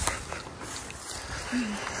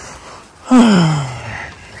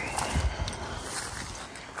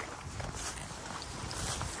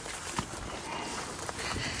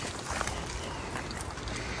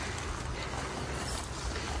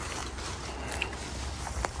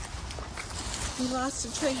 We lost the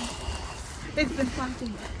train. They've been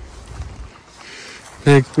fighting.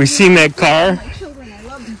 Look, we seen that car. My children, I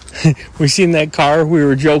love them. We seen that car. We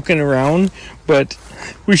were joking around, but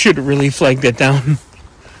we should have really flagged it down.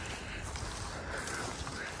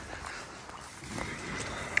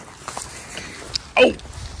 Oh.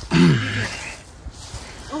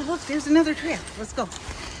 Oh, look, there's another trail. Let's go.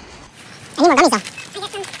 I need more gummies though. I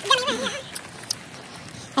got some gummy right here.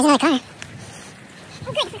 There's another car.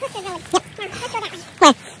 Oh good, it's close to the road. Yep. Now, let's go that way.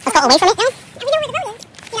 Where? Let's go away from it now? And we know where the road is.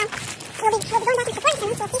 You know, we'll be going back into the forest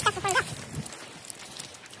soon, so we'll see stuff before we go.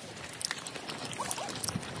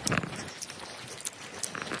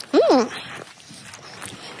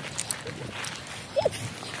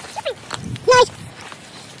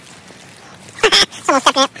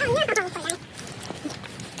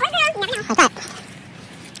 What's that?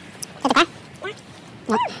 Is that the car?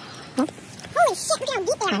 Nope. Nope. Holy shit, look how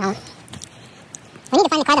deep they are. I don't know. We need to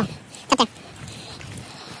find the car though. It's up there.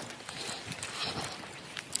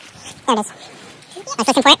 There it is. Let's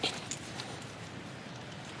listen for it.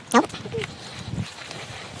 Nope.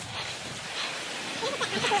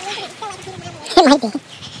 It might be.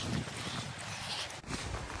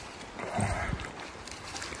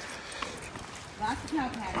 Lots of cow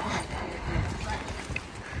patties.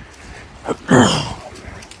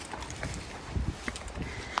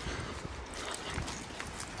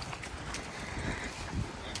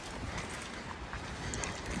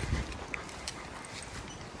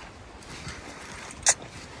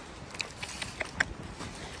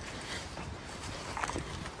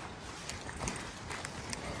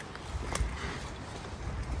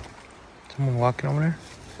 Someone walking over there?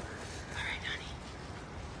 Alright, honey.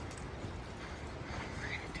 We're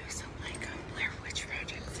gonna do some like a Blair Witch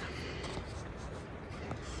Project.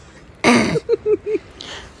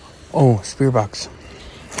 Oh, spear box.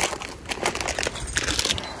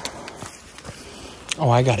 Oh,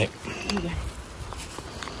 I got it. You got it.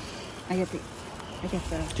 I got the.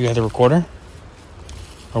 You got the recorder?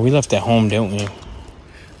 Or we left it at home, didn't we?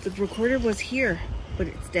 The recorder was here, but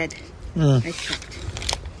it's dead. Mm. I checked.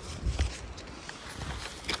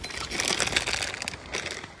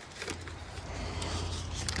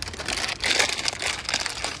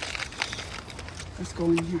 Let's go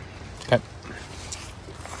in here. Okay.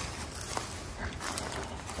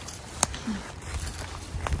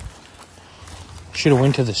 Should have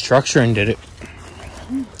went to the structure and did it.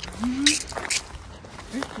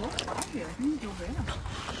 There's close out here. I think it's over there.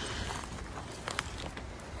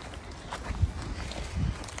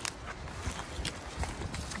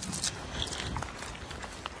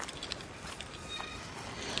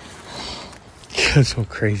 That's so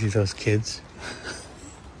crazy, those kids.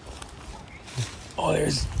 Oh,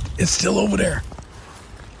 it's still over there.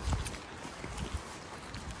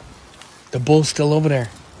 The bull's still over there.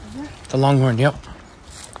 Is it? The longhorn, yep.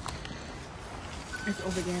 It's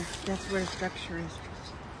over there. That's where the structure is.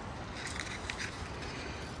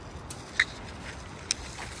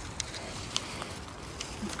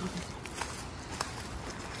 Let's go this way.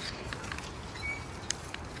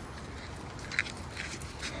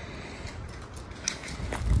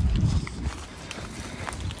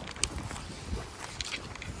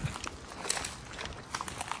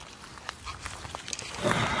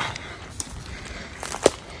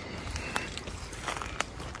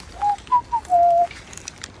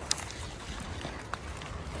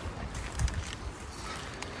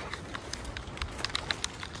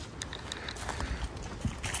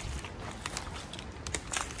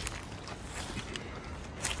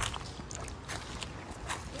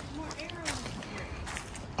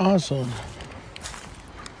 Awesome.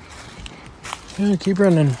 Yeah, keep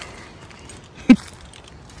running.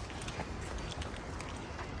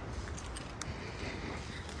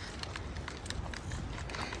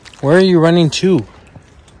 Where are you running to?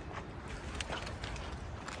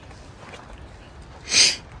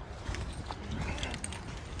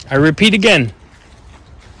 I repeat again.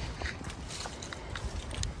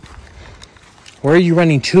 Where are you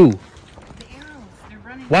running to? The arrows. They're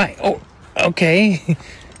running. Why? Oh, okay.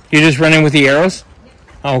 You're just running with the arrows?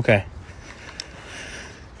 Oh, okay.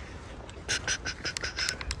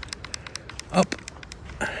 Up.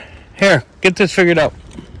 Here, get this figured out.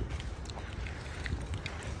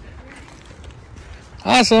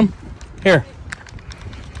 Awesome. Here.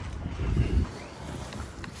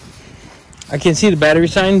 I can see the battery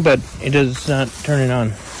sign, but it does not turn it on.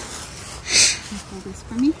 Just hold this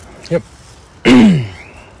for me. Yep.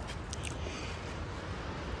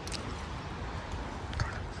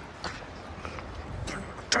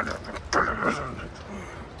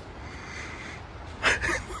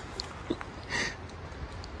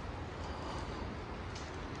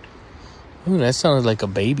 Ooh, that sounded like a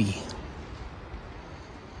baby.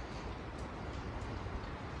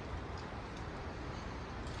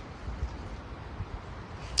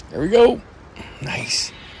 There we go.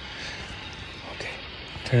 Nice. Okay.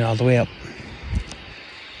 Turn it all the way up.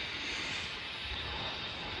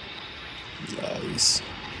 Nice.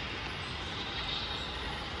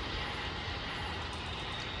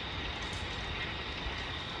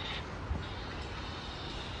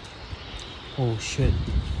 Oh, shit.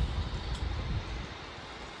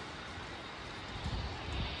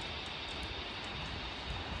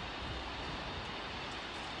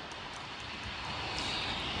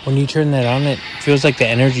 When you turn that on, it feels like the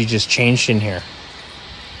energy just changed in here.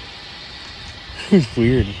 It's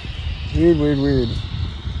weird. Weird.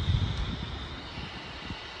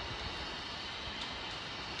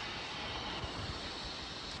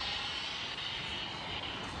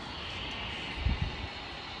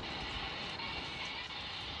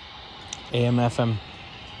 AM, FM.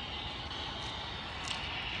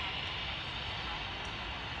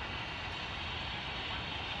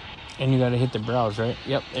 And you gotta hit the browse, right?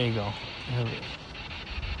 Yep, there you go.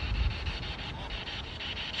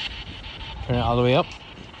 Turn it all the way up.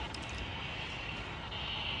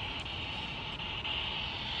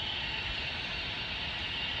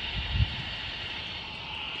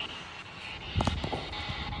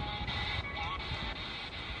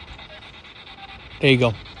 There you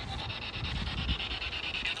go.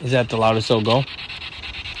 Is that the loudest it'll go?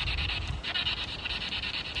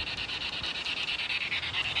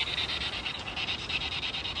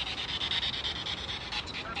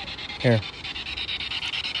 Here.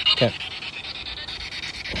 Okay.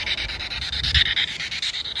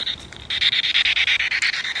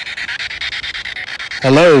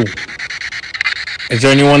 Hello? Is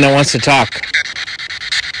there anyone that wants to talk?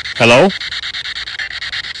 Hello?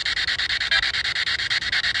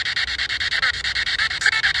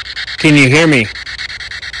 Can you hear me?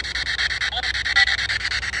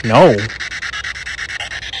 No.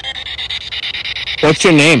 What's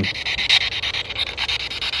your name?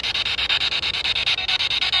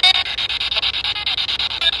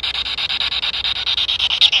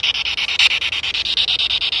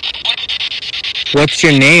 What's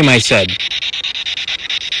your name, I said.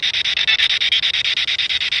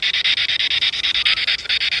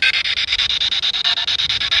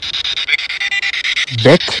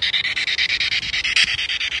 Vic?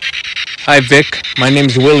 Hi, Vic. My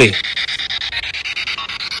name's Willie.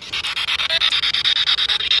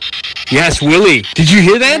 Yes, Willie. Did you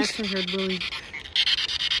hear that? Yes, I heard Willie.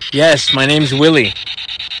 Yes, my name's Willie.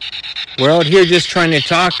 We're out here just trying to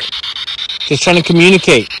talk. Just trying to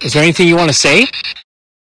communicate. Is there anything you want to say?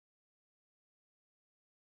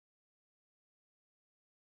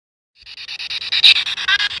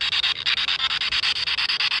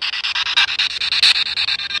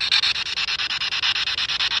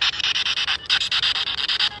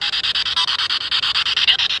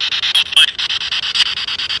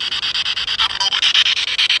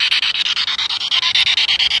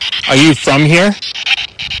 Are you from here?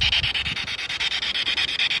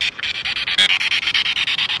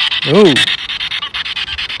 Ooh.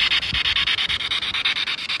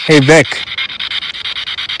 Hey, Vic.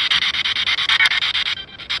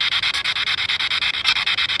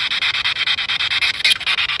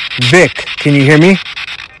 Vic, can you hear me?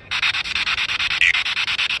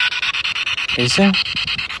 Is there?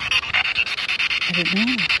 I don't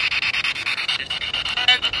know.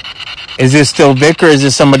 Is this still Vic or is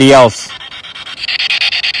this somebody else?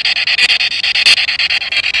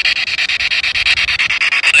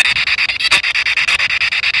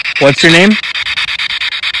 What's your name?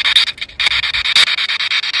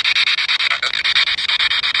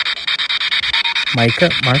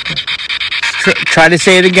 Micah? Martha? Try to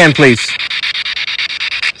say it again, please.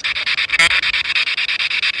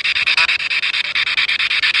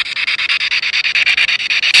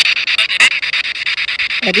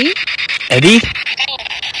 Eddie? Eddie?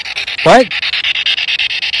 What?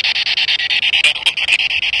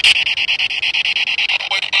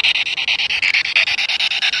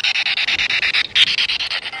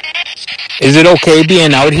 Is it okay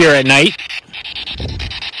being out here at night?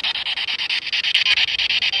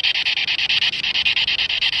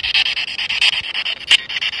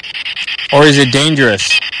 Or is it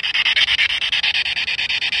dangerous?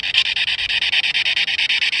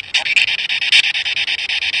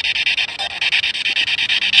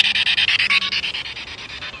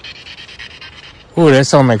 Ooh, that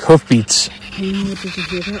sounds like hoofbeats. I know, did you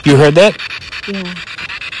hear that? You heard that? Yeah.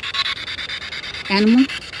 Animal?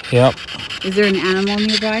 Yep. Is there an animal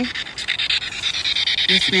nearby?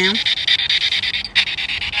 Yes, ma'am.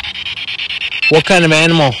 What kind of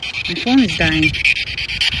animal? My phone is dying.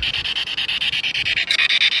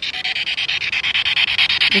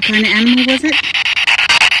 What kind of animal was it?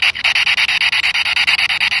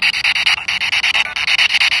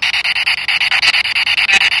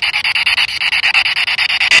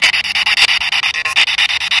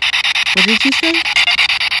 What did you say?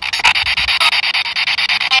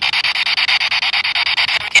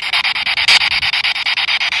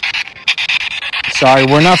 Sorry,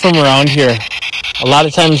 we're not from around here. A lot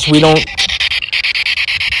of times we don't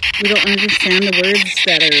understand the words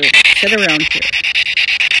that are said around here.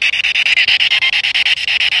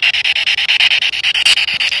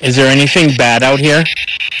 Is there anything bad out here?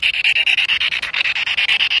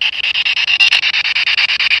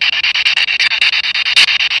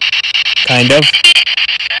 Kind of.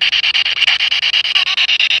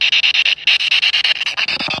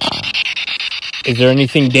 Is there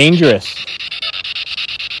anything dangerous?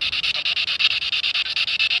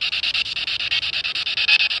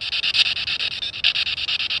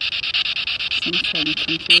 some kind of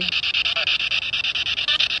country.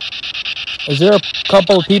 Is there a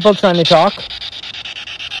couple of people trying to talk?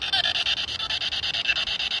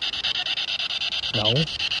 No.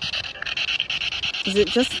 Is it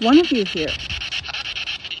just one of you here?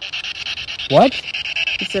 What?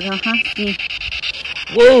 He said, me.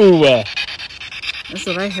 Whoa! That's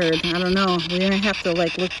what I heard. I don't know. We're going to have to,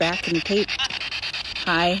 like, look back in the tape.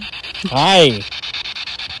 Hi. Hi.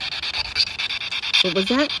 What was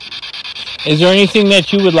that? Is there anything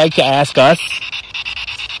that you would like to ask us?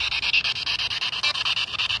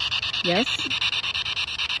 Yes?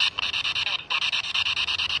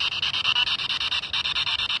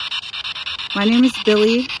 My name is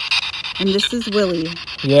Billy, and this is Willie.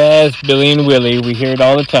 Yes, Billy and Willie. We hear it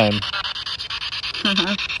all the time.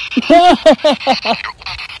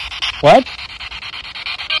 What?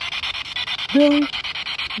 Billy?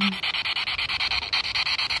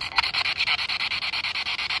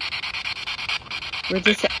 We're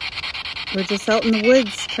just out in the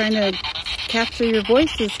woods trying to capture your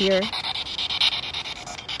voices here.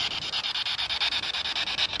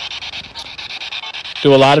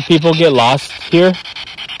 Do a lot of people get lost here?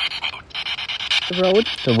 The road?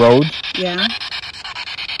 The road? Yeah.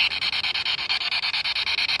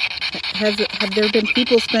 Have there been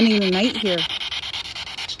people spending the night here?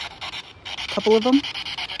 A couple of them?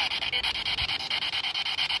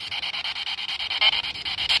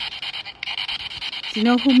 Do you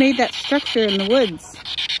know who made that structure in the woods?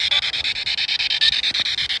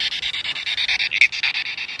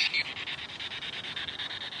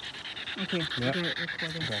 Okay, Yep. I got it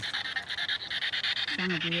recorded. Okay. It's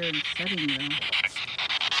on a weird setting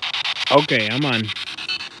though. Okay, I'm on.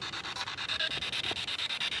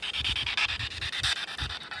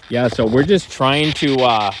 Yeah, so we're just trying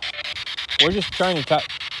to cut.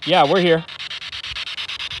 Yeah, we're here.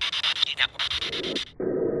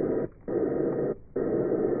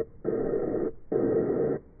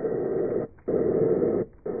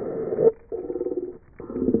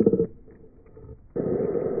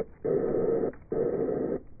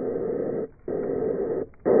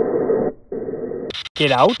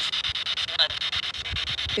 Get out?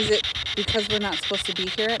 Is it because we're not supposed to be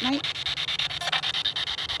here at night?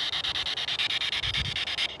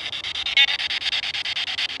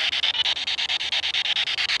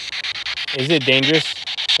 Is it dangerous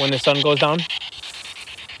when the sun goes down?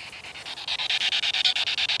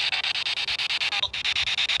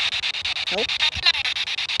 Nope.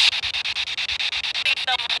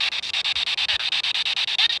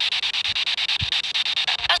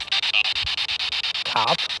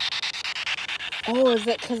 Cop? Oh, is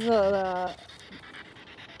it because of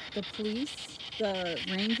the police, the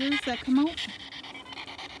rangers that come out?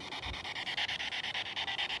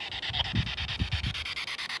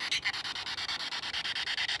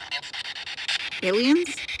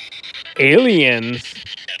 Aliens? Aliens?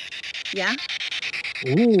 Yeah.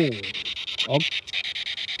 Ooh. Oh.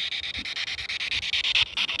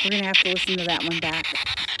 We're going to have to listen to that one back.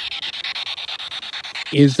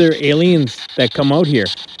 Is there aliens that come out here?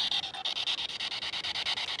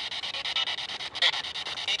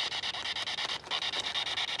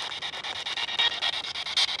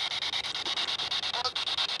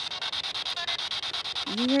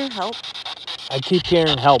 You hear help? I keep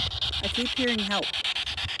hearing help. I keep hearing help.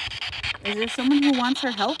 Is there someone who wants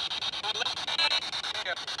our help?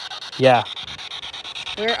 Yeah.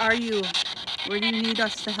 Where are you? Where do you need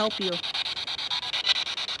us to help you?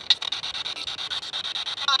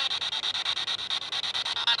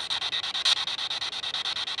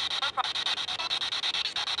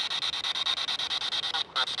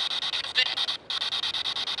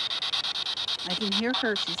 I can hear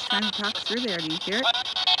her. She's trying to talk through there. Do you hear it?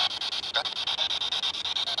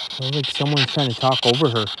 Sounds like someone's trying to talk over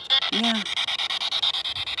her. Yeah.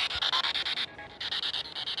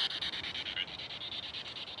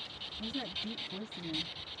 Where's that deep voice in there?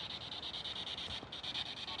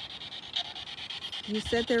 You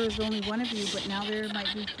said there was only one of you, but now there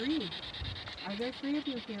might be three. Are there three of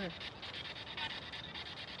you here?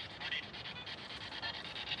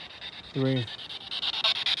 Three.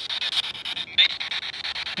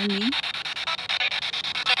 And me?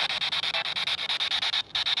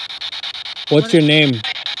 What's your name?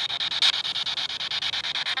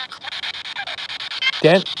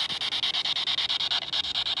 Dan?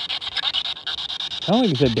 I don't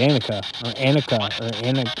think you said Danica or Annika or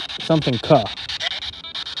Anna something ka.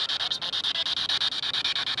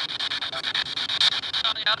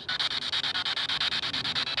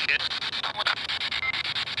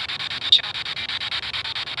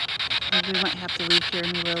 We might have to leave here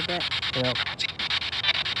in a little bit. Yep.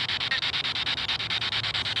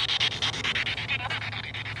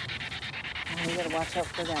 gotta watch out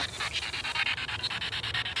for that.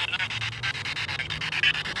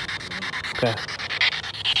 Okay.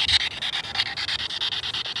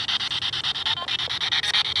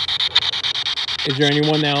 Is there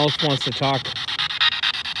anyone else wants to talk?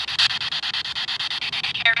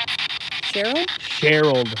 Cheryl?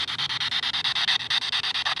 Cheryl.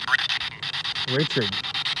 Richard.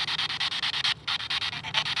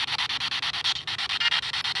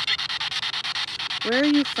 Where are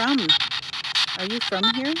you from? Are you from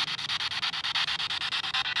here?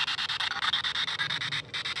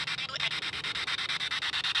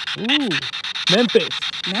 Ooh, Memphis.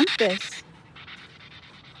 Memphis.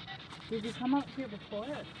 Did you come out here before?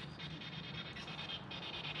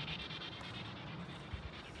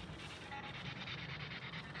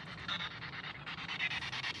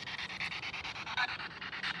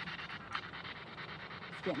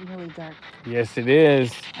 It's getting really dark. Yes, it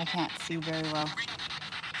is. I can't see very well.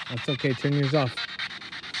 That's okay. Turn yours off.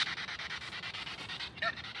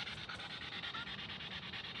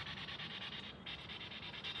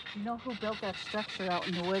 You know who built that structure out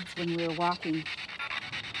in the woods when we were walking?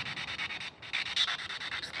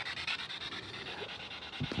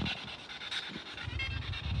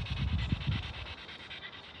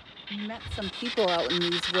 We met some people out in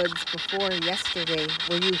these woods before yesterday.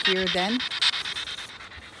 Were you here then?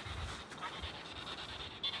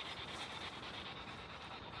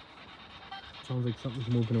 Sounds like something's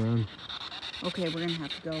moving around. Okay, we're gonna have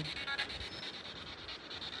to go.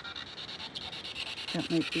 That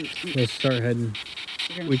might be. Let's start heading.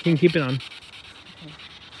 We're We can keep it on. Okay.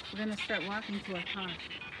 We're gonna start walking to our car.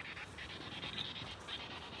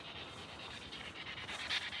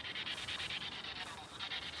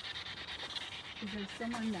 Is there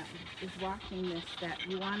someone that is watching this that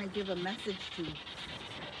you want to give a message to?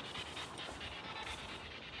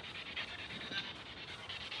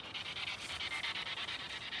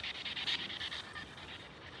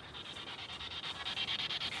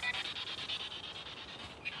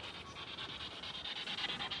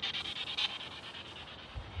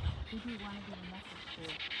 Who do you want to give a message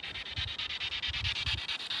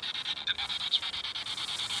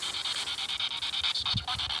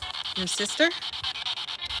to? Your sister?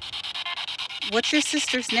 What's your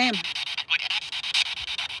sister's name?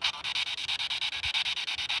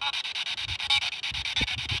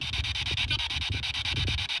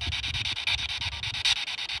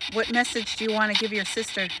 What message do you want to give your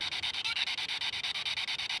sister?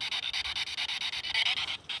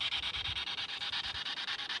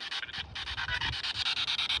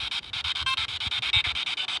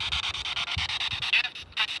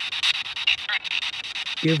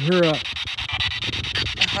 Give her a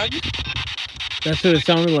hug? That's what it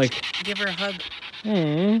sounded like. Give her a hug.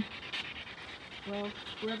 Aww. Well,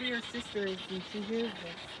 whoever your sister is, when she hears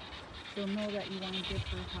this, she'll know that you want to give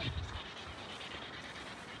her a hug.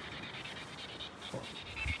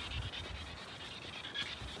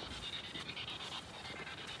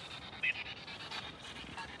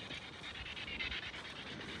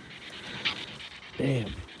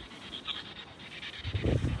 Damn.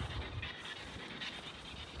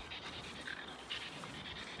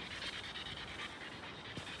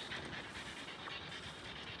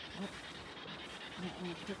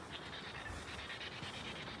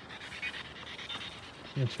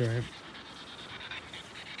 That's right.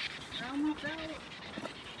 Almost out.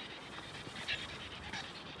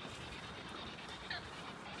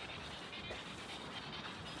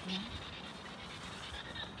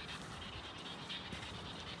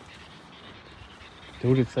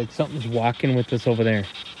 Dude, it's like something's walking with us over there. Is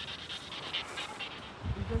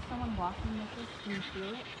there someone walking with us? Can you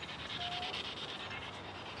feel it?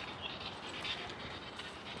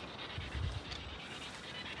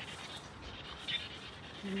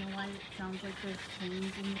 Do you know why it sounds like there's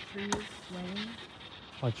chains in the trees swaying?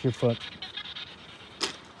 Watch your foot.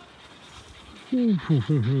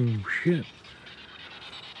 Shit.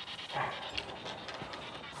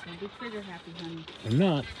 Don't be trigger happy, honey. I'm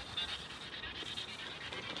not.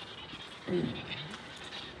 Okay.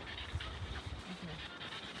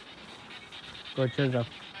 Go ahead, shut it off.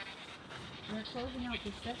 We're closing out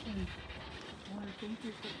this session. I want to thank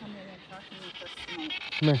you for coming and talking with us tonight.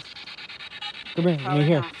 Come here. Come here. Let me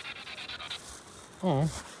hear. Oh.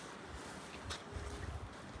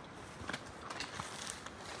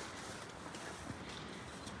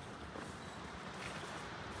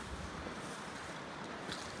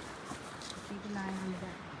 Keep an eye on the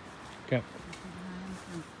back. Okay. Keep an eye on the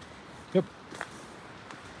front. Yep.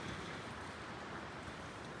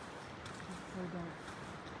 It's so dark.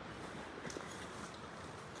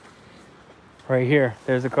 Right here.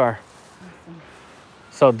 There's the car. Listen.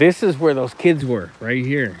 So this is where those kids were, right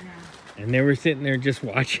here. Yeah. And they were sitting there just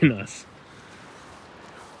watching us.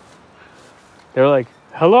 They're like,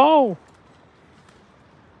 hello?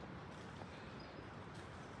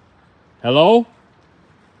 Hello?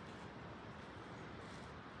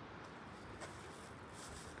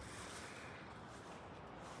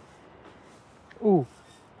 Ooh.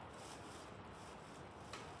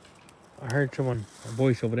 I heard someone, a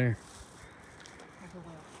voice over there.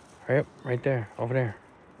 Yep, right there, over there.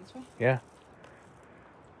 This way? Yeah.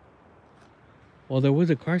 Well, there was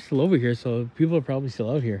a car still over here, so people are probably still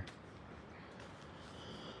out here.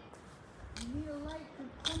 You need a light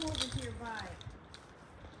to come over here by.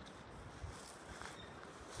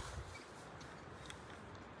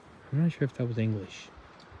 I'm not sure if that was English.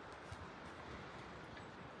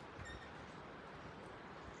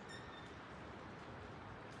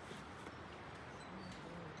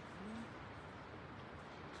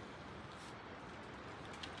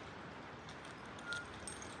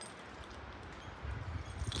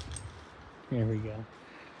 There we go.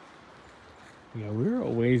 Yeah, we were a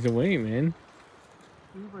ways away, man.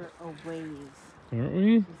 We were a ways. Weren't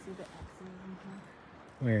we? You see the X's and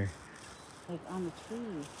stuff? Where? Like on the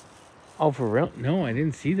tree. Oh, for real? No, I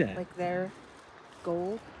didn't see that. Like there,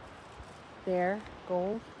 gold. There,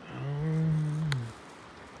 gold.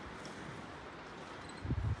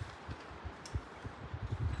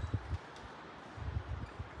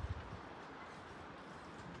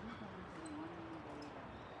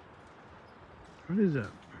 What is that?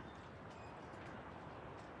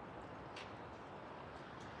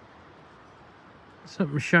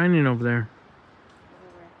 Something shining over there.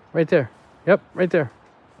 Right there. Yep, right there.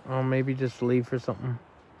 Oh, maybe just leave or something.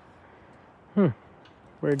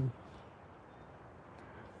 Weird.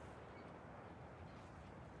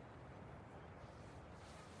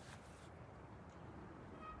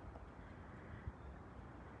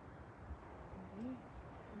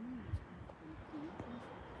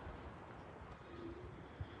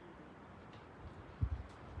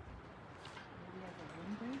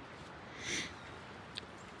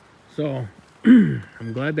 So,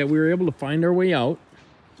 I'm glad that we were able to find our way out.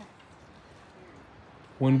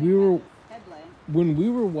 When we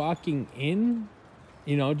were walking in,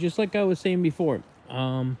 you know, just like I was saying before,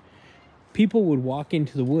 people would walk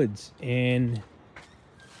into the woods and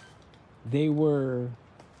they were,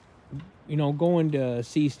 you know, going to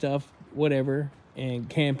see stuff, whatever, and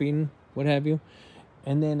camping, what have you.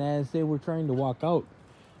 And then as they were trying to walk out,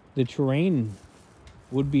 the terrain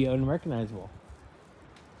would be unrecognizable.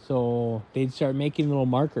 So they'd start making little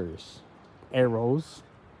markers, arrows,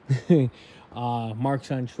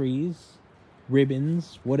 marks on trees,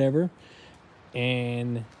 ribbons, whatever.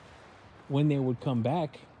 And when they would come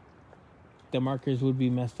back, the markers would be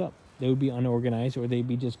messed up. They would be unorganized or they'd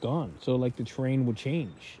be just gone. So like the terrain would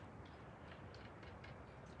change.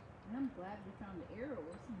 And I'm glad we found the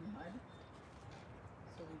arrows in the mud.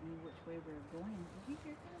 So we knew which way we were going. Did you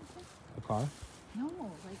hear that? A car?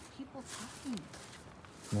 No, like people talking.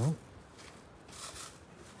 No.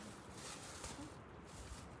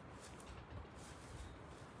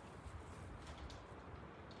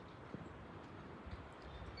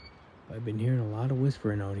 I've been hearing a lot of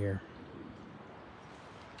whispering out here.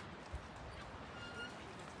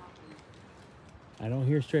 I don't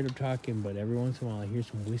hear straight up talking, but every once in a while I hear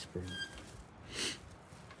some whispering.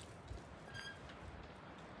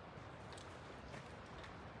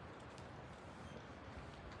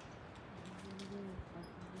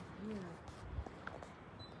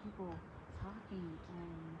 People talking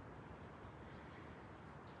and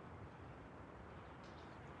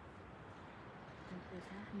they're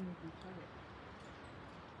talking with each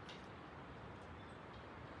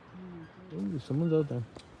other. Ooh, someone's out there.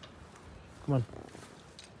 Come on.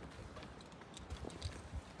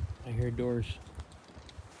 I hear doors.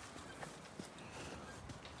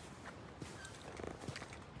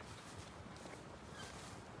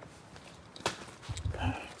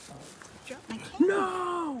 Drop my camera.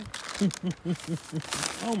 No!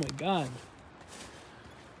 Oh my God.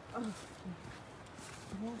 Oh,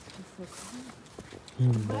 it's just so cold. You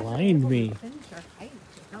blind me. Finish our hike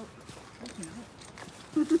without choking out.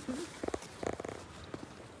 We're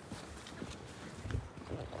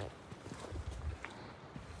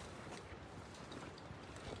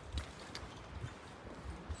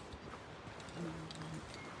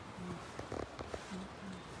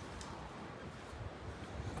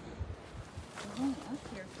going up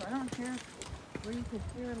here, so I don't hear where you could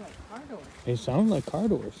hear like car doors. They sound like car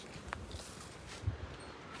doors.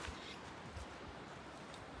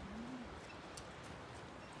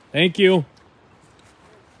 Thank you.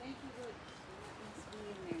 Thank you, look. It needs to be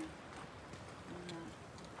in there.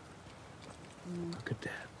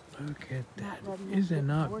 that. Look at that. Is it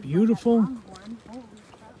not beautiful?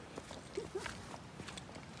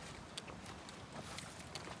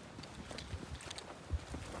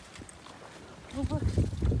 Oh, look.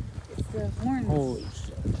 It's the horns. Holy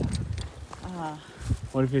shit.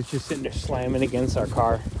 What if it's just sitting there slamming against our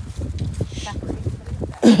car?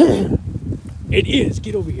 It is.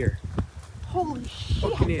 Get over here. Holy shit.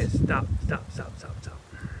 Fucking is. Stop.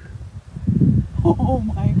 Oh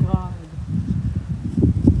my god.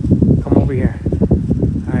 Come over here.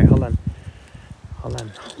 Alright, hold on.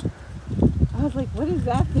 I was like, what is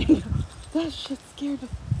that thing? That shit scared the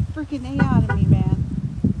freaking A out of me, man.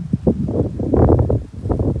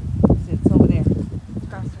 It's over there. It's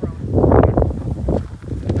across the road.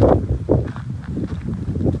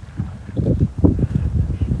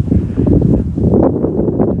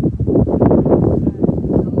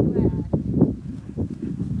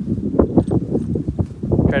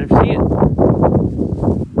 Try to see it.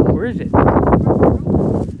 Where is it?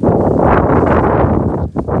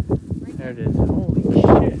 There it is. Holy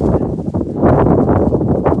shit.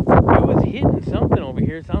 It was hitting something over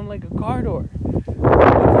here. It sounded like a car door.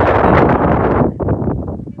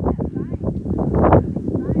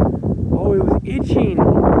 Oh, it was itching.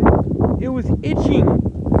 It was itching. It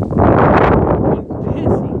was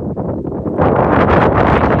pissing.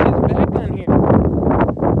 Itching his back on here.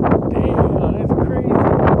 Damn, that's crazy.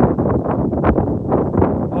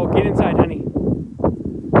 Oh, get inside, honey.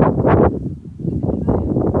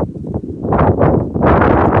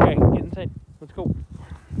 Okay, get inside. Let's go.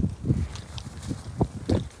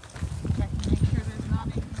 Check to make sure there's not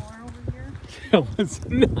any more over here. That was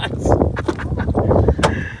nuts.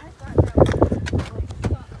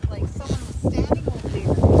 Like someone was standing over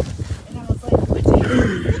there, and I was like, what the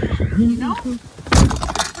hell? You know?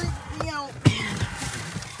 Freaked me out.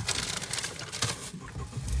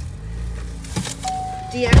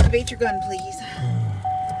 Deactivate your gun, please.